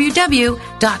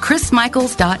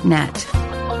www.chrismichaels.net.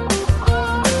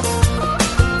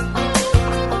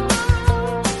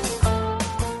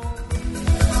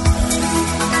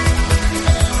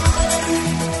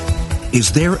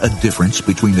 Is there a difference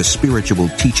between the spiritual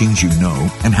teachings you know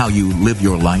and how you live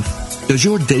your life? Does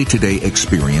your day-to-day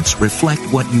experience reflect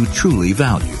what you truly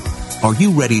value? Are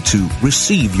you ready to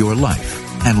receive your life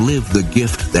and live the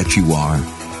gift that you are?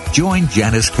 Join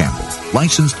Janice Campbell,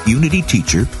 licensed Unity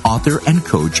teacher, author, and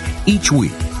coach each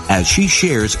week as she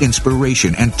shares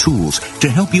inspiration and tools to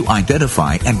help you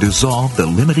identify and dissolve the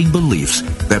limiting beliefs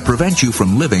that prevent you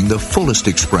from living the fullest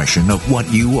expression of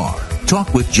what you are.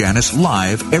 Talk with Janice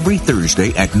live every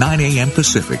Thursday at 9 a.m.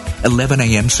 Pacific, 11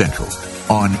 a.m. Central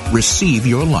on Receive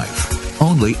Your Life,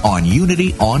 only on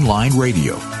Unity Online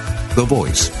Radio, the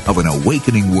voice of an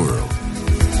awakening world.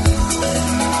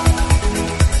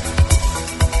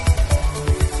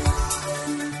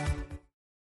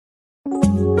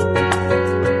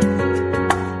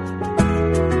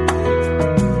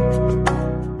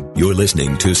 You're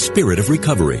listening to Spirit of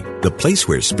Recovery, the place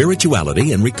where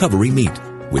spirituality and recovery meet,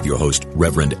 with your host,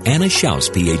 Reverend Anna Schaus,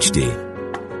 Ph.D.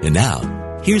 And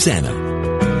now, here's Anna.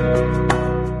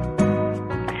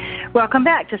 Welcome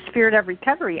back to Spirit of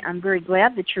Recovery. I'm very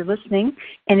glad that you're listening.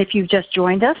 And if you've just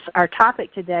joined us, our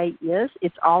topic today is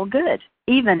It's All Good,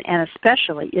 even and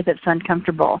especially if it's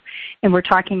uncomfortable. And we're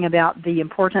talking about the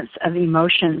importance of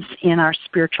emotions in our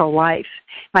spiritual life.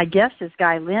 My guest is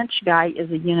Guy Lynch. Guy is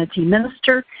a Unity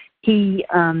minister. He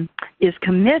is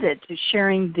committed to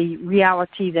sharing the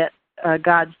reality that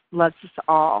God loves us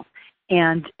all.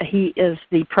 And he is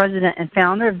the president and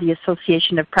founder of the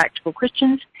Association of Practical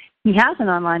Christians. He has an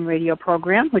online radio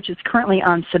program, which is currently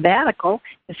on sabbatical.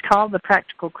 It's called The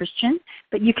Practical Christian.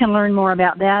 But you can learn more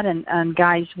about that and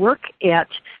Guy's work at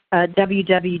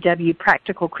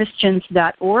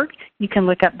www.practicalchristians.org. You can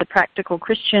look up The Practical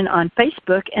Christian on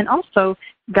Facebook. And also,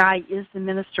 Guy is the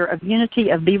minister of Unity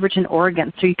of Beaverton,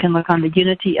 Oregon. So you can look on the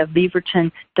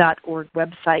unityofbeaverton.org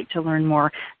website to learn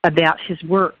more about his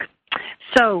work.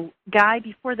 So, Guy,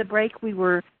 before the break, we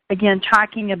were again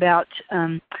talking about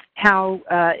how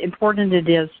important it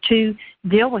is to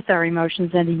deal with our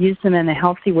emotions and to use them in a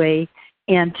healthy way,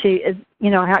 and to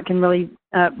how it can really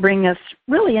bring us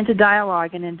really into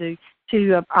dialogue and into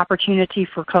opportunity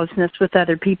for closeness with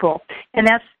other people, and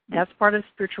that's part of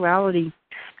spirituality.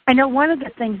 I know one of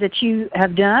the things that you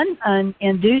have done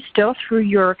and do still through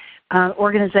your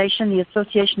organization, the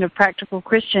Association of Practical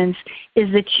Christians,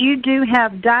 is that you do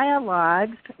have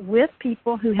dialogues with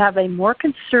people who have a more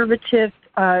conservative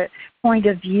point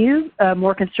of view, a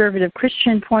more conservative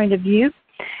Christian point of view,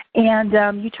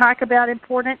 and you talk about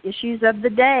important issues of the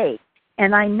day.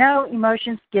 And I know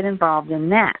emotions get involved in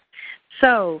that.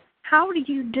 So how do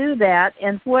you do that,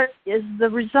 and what is the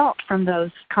result from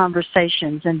those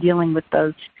conversations and dealing with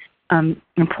those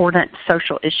important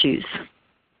social issues?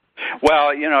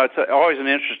 Well, it's always an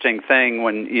interesting thing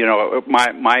when,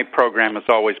 my program has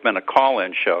always been a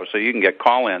call-in show, so you can get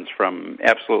call-ins from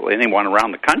absolutely anyone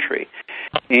around the country.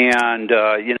 And,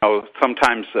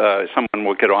 sometimes someone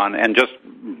will get on and just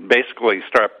basically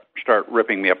start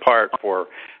ripping me apart for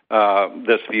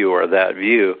this view or that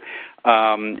view.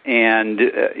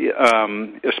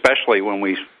 Especially when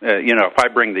we, if I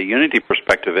bring the unity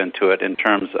perspective into it in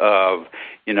terms of,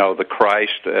 the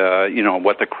Christ,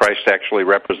 what the Christ actually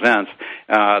represents,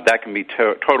 that can be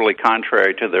totally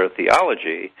contrary to their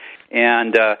theology.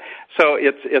 And so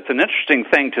it's an interesting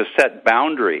thing to set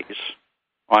boundaries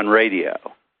on radio.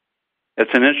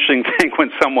 It's an interesting thing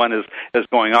when someone is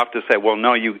going off to say, well,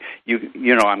 no, you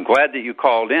know, I'm glad that you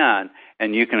called in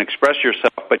and you can express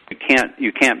yourself, but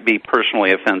you can't be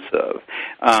personally offensive.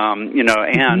 You know,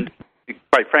 and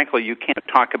quite frankly, you can't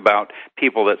talk about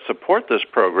people that support this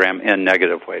program in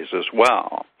negative ways as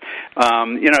well.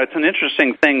 You know, it's an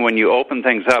interesting thing when you open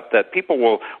things up that people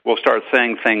will start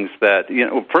saying things that, you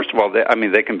know, first of all,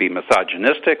 they can be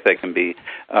misogynistic, they can be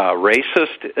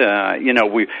racist. You know,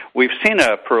 we've seen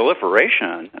a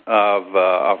proliferation of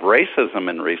racism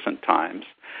in recent times.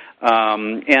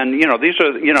 And, you know, these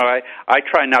are, you know, I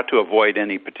try not to avoid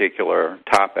any particular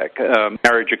topic.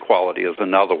 Marriage equality is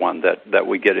another one that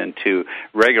we get into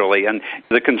regularly. And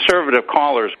the conservative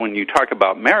callers, when you talk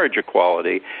about marriage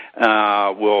equality,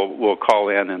 will call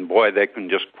in, and boy, they can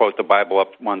just quote the Bible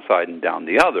up one side and down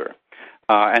the other.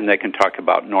 And they can talk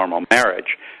about normal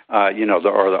marriage, you know,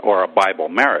 or a Bible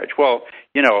marriage. Well,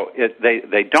 you know,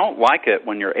 they don't like it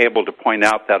when you're able to point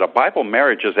out that a Bible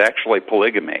marriage is actually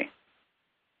polygamy.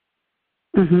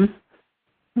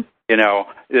 Mm-hmm. You know,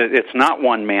 it's not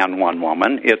one man, one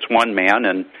woman. It's one man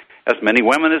and as many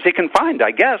women as he can find,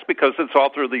 I guess, because it's all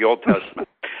through the Old Testament.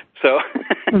 So,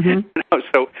 you know,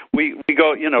 so we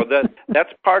go. You know,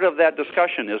 that's part of that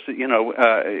discussion is you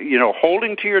know,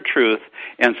 holding to your truth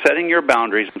and setting your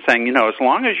boundaries and saying, you know, as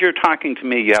long as you're talking to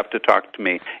me, you have to talk to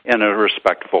me in a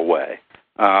respectful way.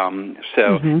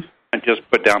 And just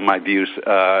put down my views,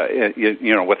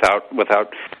 you know,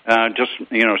 without just,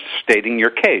 you know, stating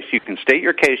your case. You can state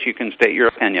your case, you can state your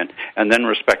opinion, and then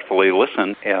respectfully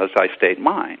listen as I state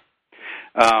mine.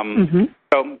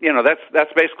 So, you know,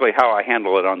 that's basically how I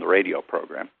handle it on the radio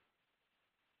program.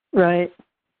 Right.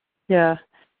 Yeah.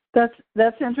 That's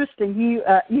interesting.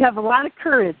 You have a lot of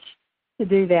courage to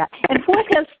do that. And what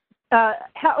has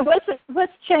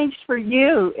what's changed for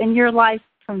you in your life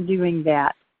from doing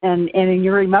that? And in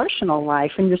your emotional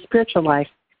life and your spiritual life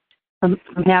from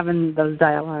having those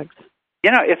dialogues? You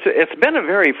know, it's been a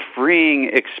very freeing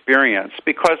experience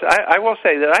because I will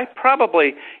say that I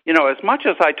probably, you know, as much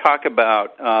as I talk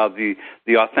about the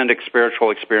authentic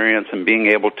spiritual experience and being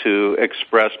able to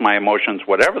express my emotions,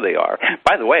 whatever they are.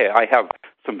 By the way, I have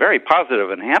some very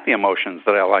positive and happy emotions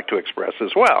that I like to express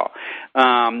as well.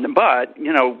 But,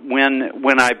 you know,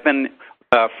 when I've been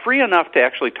free enough to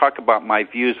actually talk about my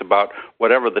views about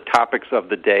whatever the topics of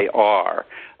the day are.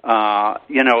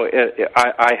 You know,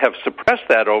 I have suppressed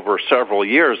that over several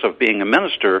years of being a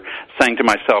minister, saying to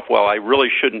myself, well, I really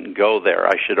shouldn't go there.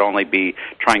 I should only be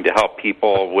trying to help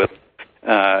people with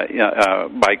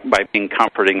by being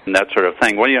comforting and that sort of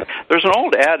thing. Well, you know, there's an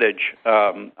old adage,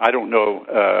 I don't know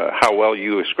how well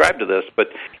you ascribe to this, but,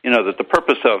 you know, that the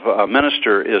purpose of a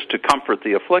minister is to comfort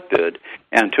the afflicted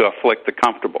and to afflict the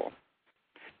comfortable.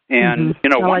 And, you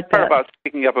know, one part about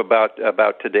speaking up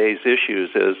about today's issues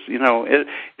is, you know,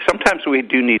 sometimes we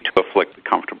do need to afflict the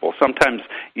comfortable. Sometimes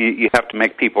you have to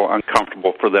make people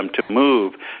uncomfortable for them to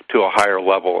move to a higher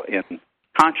level in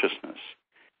consciousness.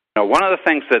 You know, one of the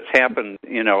things that's happened,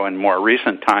 you know, in more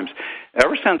recent times,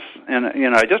 ever since, and, you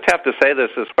know, I just have to say this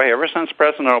way, ever since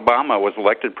President Obama was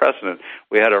elected president,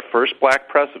 we had our first black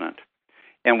president.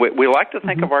 And we like to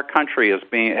think of our country as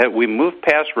being, we moved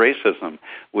past racism.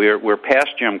 We're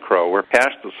past Jim Crow. We're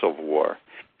past the Civil War.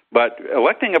 But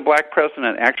electing a black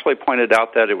president actually pointed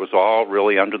out that it was all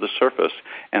really under the surface,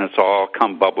 and it's all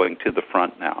come bubbling to the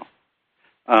front now.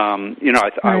 You know,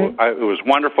 it was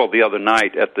wonderful the other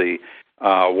night at the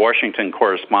Washington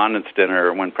Correspondents'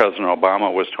 Dinner when President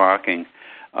Obama was talking,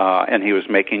 and he was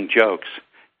making jokes.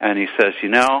 And he says, you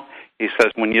know, he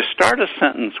says, when you start a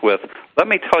sentence with, let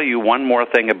me tell you one more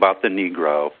thing about the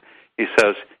Negro, he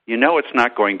says, you know it's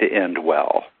not going to end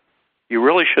well. You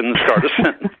really shouldn't start a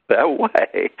sentence that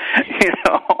way. You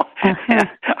know,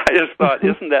 I just thought,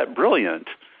 isn't that brilliant?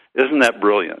 Isn't that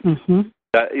brilliant?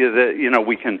 You know,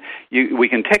 we can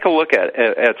take a look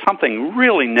at something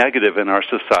really negative in our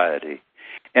society,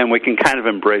 and we can kind of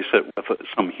embrace it with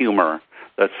some humor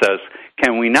that says,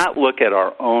 can we not look at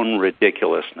our own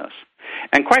ridiculousness?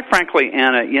 And quite frankly,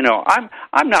 Anna, you know,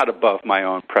 I'm not above my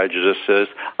own prejudices.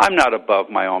 I'm not above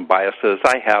my own biases.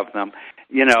 I have them,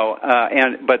 you know.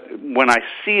 But when I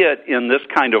see it in this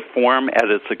kind of form at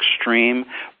its extreme,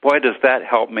 boy, does that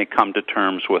help me come to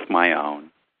terms with my own.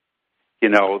 You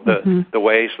know, the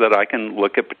ways that I can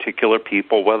look at particular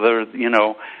people, whether, you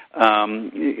know,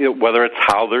 whether it's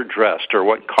how they're dressed or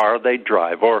what car they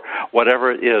drive or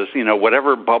whatever it is, you know,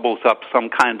 whatever bubbles up some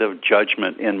kind of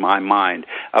judgment in my mind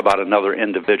about another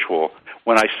individual.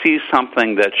 When I see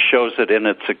something that shows it in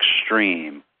its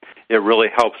extreme, it really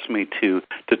helps me to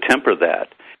temper that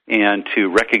and to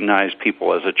recognize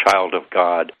people as a child of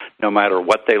God, no matter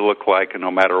what they look like and no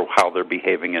matter how they're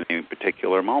behaving in any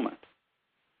particular moment.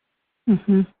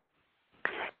 Mm-hmm.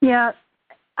 Yeah,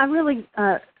 I really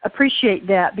appreciate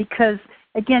that because,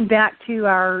 again, back to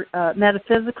our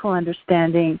metaphysical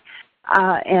understanding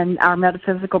and our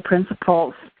metaphysical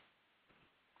principles,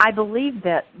 I believe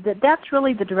that's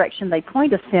really the direction they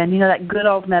point us in. You know, that good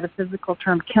old metaphysical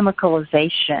term,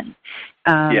 chemicalization.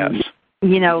 Yes.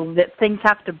 You know, that things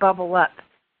have to bubble up.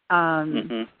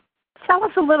 Tell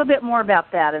us a little bit more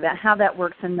about that, about how that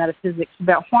works in metaphysics,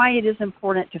 about why it is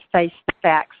important to face the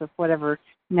facts of whatever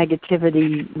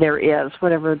negativity there is,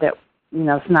 whatever that, you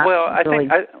know, it's not really...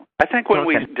 I think when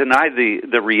we deny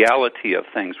the reality of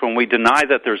things, when we deny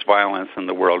that there's violence in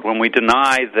the world, when we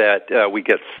deny that we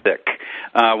get sick,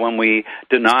 when we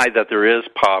deny that there is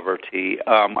poverty,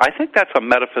 I think that's a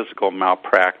metaphysical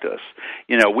malpractice.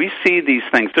 You know, we see these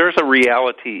things. There's a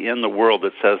reality in the world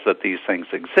that says that these things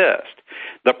exist.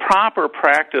 The proper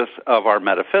practice of our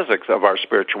metaphysics, of our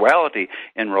spirituality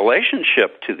in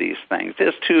relationship to these things,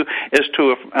 is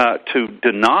to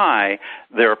deny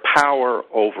their power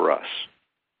over us.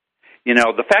 You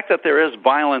know, the fact that there is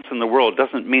violence in the world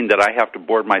doesn't mean that I have to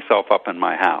board myself up in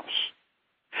my house.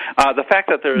 The fact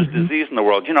that there is disease in the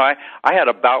world, you know, I had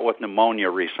a bout with pneumonia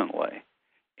recently.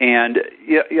 And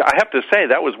I have to say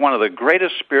that was one of the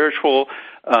greatest spiritual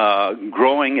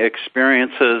growing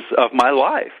experiences of my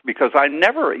life because I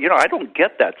never, you know, I don't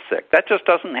get that sick. That just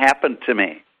doesn't happen to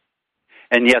me.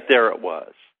 And yet there it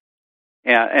was.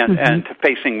 And to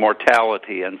facing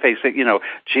mortality and facing, you know,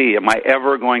 gee, am I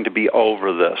ever going to be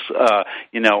over this?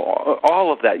 You know,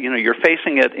 all of that. You know, you're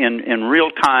facing it in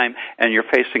real time and you're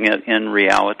facing it in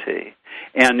reality.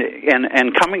 And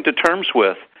coming to terms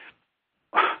with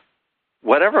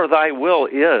whatever thy will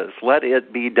is, let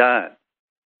it be done.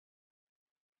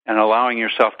 And allowing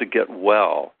yourself to get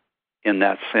well in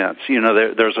that sense. You know,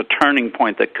 there's a turning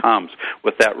point that comes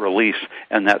with that release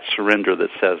and that surrender that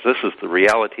says, this is the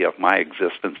reality of my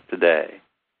existence today.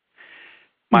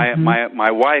 My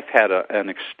wife had an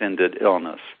extended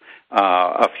illness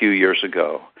a few years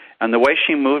ago. And the way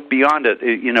she moved beyond it,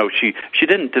 you know, she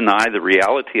didn't deny the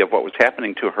reality of what was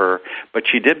happening to her, but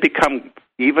she did become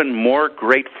even more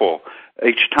grateful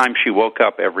each time she woke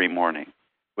up every morning,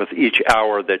 with each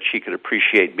hour that she could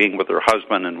appreciate being with her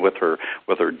husband and with her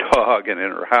dog and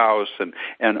in her house and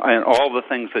all the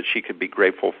things that she could be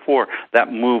grateful for.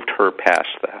 That moved her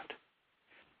past that.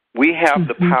 We have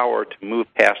the power to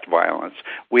move past violence.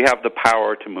 We have the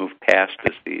power to move past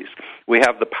disease. We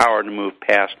have the power to move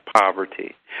past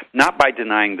poverty, not by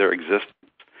denying their existence,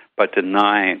 but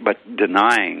denying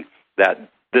that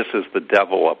this is the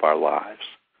devil of our lives.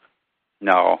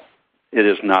 No, it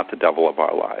is not the devil of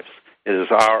our lives. It is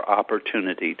our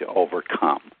opportunity to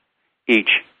overcome each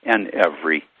and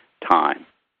every time.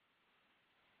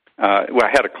 I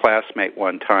had a classmate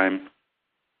one time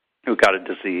who got a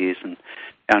disease, and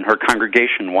her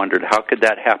congregation wondered how could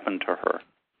that happen to her.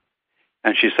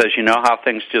 And she says, you know how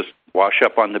things just wash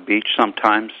up on the beach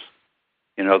sometimes?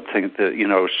 You know,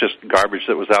 it's just garbage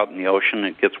that was out in the ocean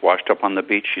and it gets washed up on the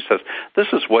beach. She says,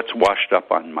 this is what's washed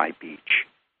up on my beach,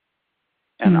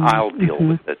 and I'll deal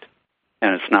with it.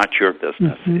 And it's not your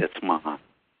business, it's mine.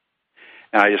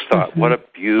 And I just thought, what a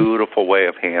beautiful way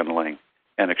of handling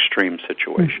an extreme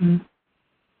situation.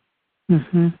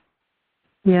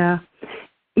 Yeah.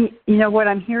 You know, what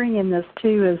I'm hearing in this,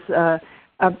 too, is a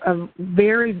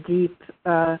very deep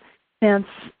sense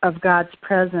of God's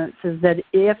presence, is that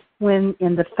when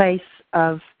in the face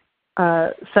of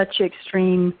such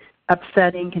extreme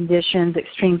upsetting conditions,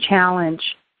 extreme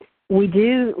challenge, we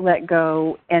do let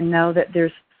go and know that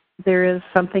there is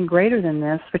something greater than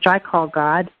this, which I call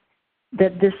God,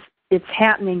 that it's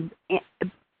happening, and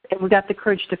we got the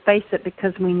courage to face it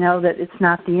because we know that it's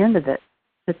not the end of it,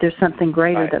 that there's something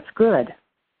greater that's good.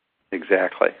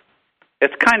 Exactly.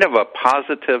 It's kind of a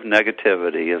positive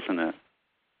negativity, isn't it?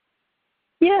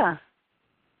 Yeah,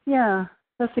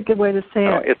 that's a good way to say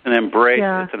it. It's an embrace.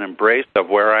 Yeah. It's an embrace of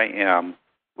where I am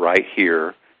right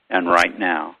here and right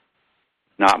now.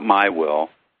 Not my will,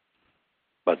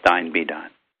 but thine be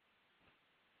done.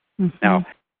 Now,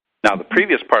 the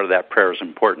previous part of that prayer is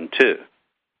important too,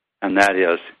 and that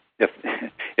is, if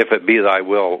it be thy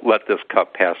will, let this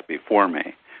cup pass before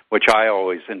me, which I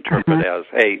always interpret as,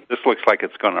 hey, this looks like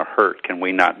it's going to hurt. Can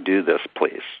we not do this,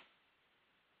 please?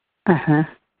 And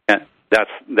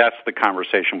that's the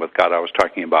conversation with God I was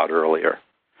talking about earlier.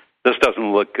 This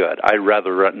doesn't look good. I'd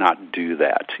rather not do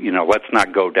that. You know, let's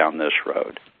not go down this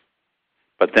road.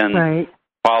 But then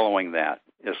following that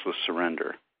is the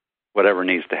surrender. Whatever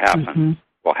needs to happen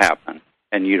will happen,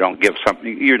 and you're not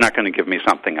going to give me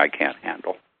something I can't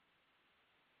handle.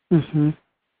 It's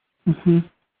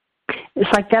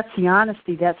like that's the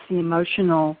honesty. That's the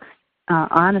emotional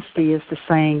honesty, is to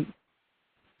saying,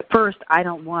 first, I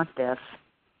don't want this.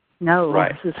 No,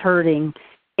 Right. this is hurting.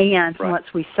 And once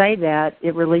we say that,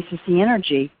 it releases the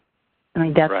energy. I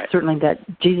mean, that's certainly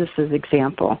Jesus'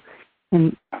 example.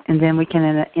 And then we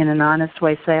can, in an honest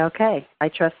way, say, okay, I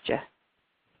trust you.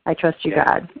 I trust you,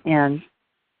 God. And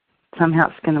somehow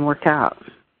it's going to work out.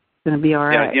 It's going to be all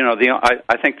right.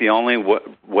 I think the only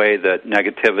way that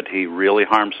negativity really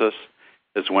harms us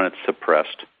is when it's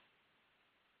suppressed.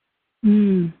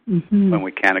 Mm-hmm. When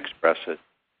we can't express it.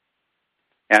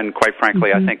 And quite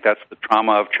frankly, I think that's the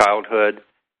trauma of childhood,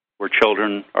 where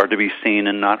children are to be seen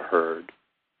and not heard.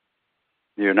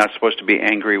 You're not supposed to be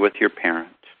angry with your parent.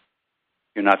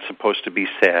 You're not supposed to be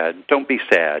sad. Don't be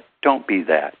sad. Don't be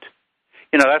that.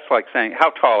 That's like saying, how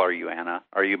tall are you, Anna?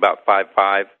 Are you about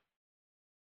 5'5"?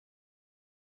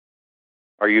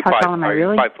 Are you how tall am I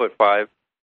really? 5'5"?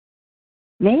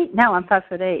 Me? No, I'm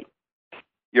 5'8".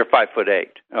 You're 5'8".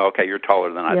 Oh, okay, you're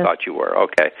taller than I thought you were.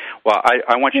 Okay. Well,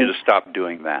 I want you to stop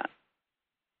doing that.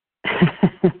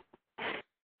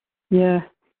 Yeah.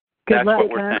 That's what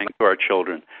we're saying to our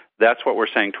children. That's what we're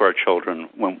saying to our children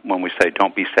when we say,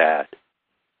 don't be sad.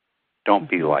 Don't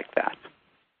be like that.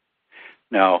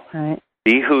 No,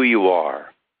 be who you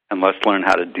are, and let's learn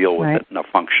how to deal with it in a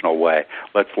functional way.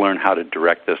 Let's learn how to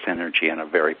direct this energy in a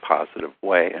very positive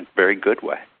way and very good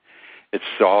way. It's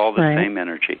all the same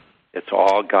energy. It's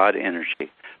all God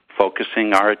energy,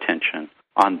 focusing our attention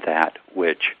on that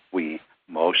which we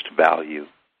most value.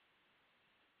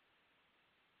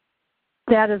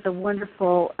 That is a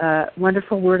wonderful,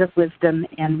 wonderful word of wisdom,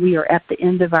 and we are at the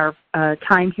end of our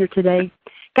time here today.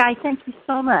 Guy, thank you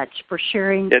so much for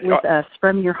sharing with us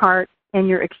from your heart and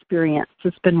your experience.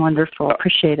 It's been wonderful.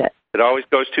 Appreciate it. It always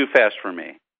goes too fast for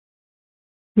me.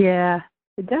 Yeah,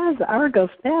 it does. The hour goes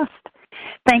fast.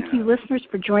 Thank you, listeners,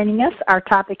 for joining us. Our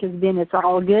topic has been It's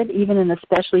All Good, even and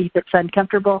especially if it's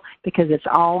uncomfortable, because it's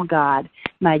all God.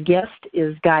 My guest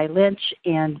is Guy Lynch,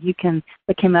 and you can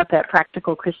look him up at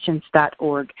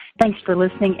practicalchristians.org. Thanks for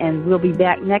listening, and we'll be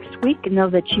back next week. Know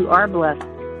that you are blessed,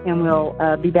 and we'll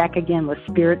be back again with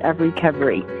Spirit of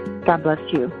Recovery. God bless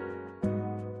you.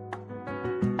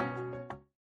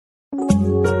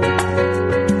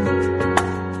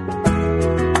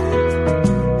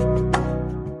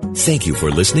 Thank you for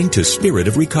listening to Spirit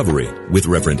of Recovery with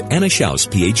Reverend Anna Schaus,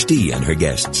 Ph.D., and her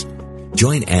guests.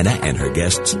 Join Anna and her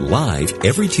guests live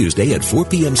every Tuesday at 4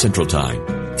 p.m. Central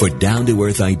Time for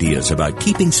down-to-earth ideas about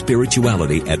keeping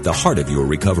spirituality at the heart of your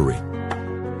recovery.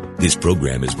 This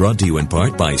program is brought to you in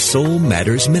part by Soul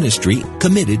Matters Ministry,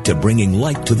 committed to bringing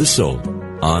light to the soul.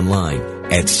 Online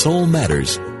at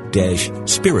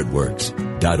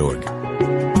soulmatters-spiritworks.org.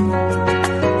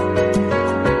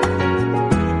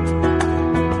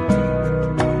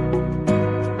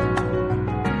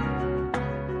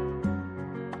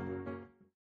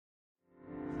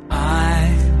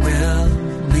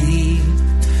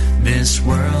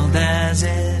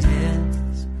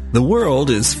 The world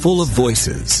is full of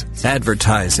voices,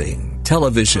 advertising,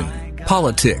 television,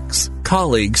 politics,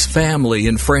 colleagues, family,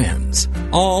 and friends.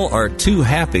 All are too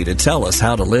happy to tell us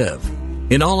how to live.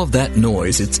 In all of that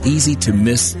noise, it's easy to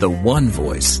miss the one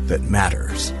voice that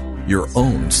matters, your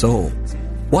own soul.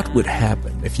 What would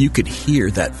happen if you could hear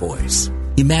that voice?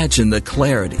 Imagine the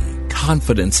clarity,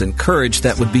 confidence, and courage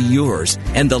that would be yours,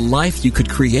 and the life you could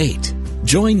create.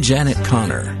 Join Janet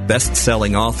Connor,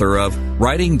 best-selling author of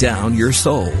Writing Down Your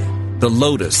Soul, The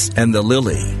Lotus and the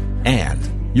Lily, and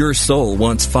Your Soul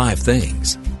Wants 5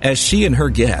 Things, as she and her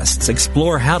guests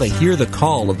explore how to hear the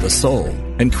call of the soul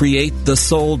and create the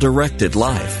soul-directed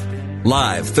life.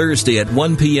 Live Thursday at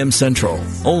 1 p.m. Central,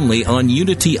 only on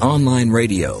Unity Online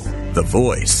Radio, the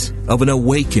voice of an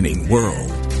awakening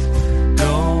world.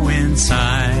 Go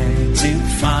inside to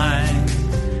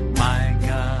find my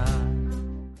God.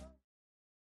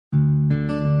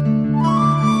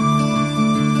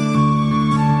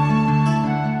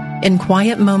 In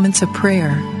quiet moments of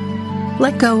prayer,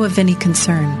 let go of any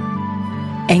concern.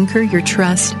 Anchor your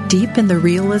trust deep in the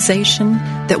realization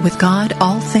that with God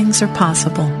all things are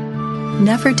possible.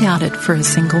 Never doubt it for a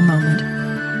single moment.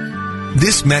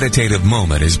 This meditative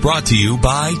moment is brought to you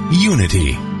by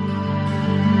Unity.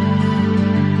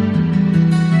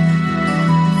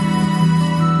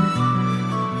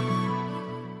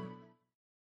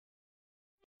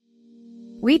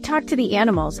 We talk to the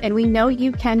animals, and we know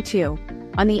you can too.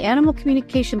 On the Animal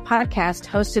Communication Podcast,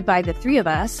 hosted by the three of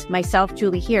us, myself,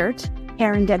 Julie Hiert,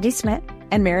 Karen Dudley-Smith,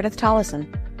 and Meredith Tollison,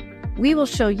 we will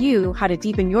show you how to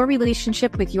deepen your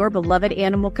relationship with your beloved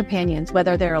animal companions,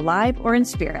 whether they're alive or in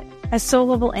spirit. As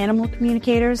soul-level animal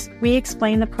communicators, we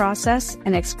explain the process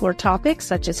and explore topics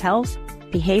such as health,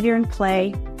 behavior and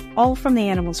play, all from the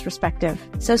animal's perspective.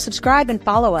 So subscribe and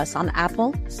follow us on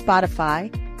Apple,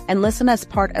 Spotify, and listen as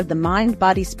part of the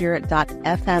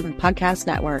MindBodySpirit.fm podcast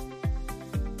network.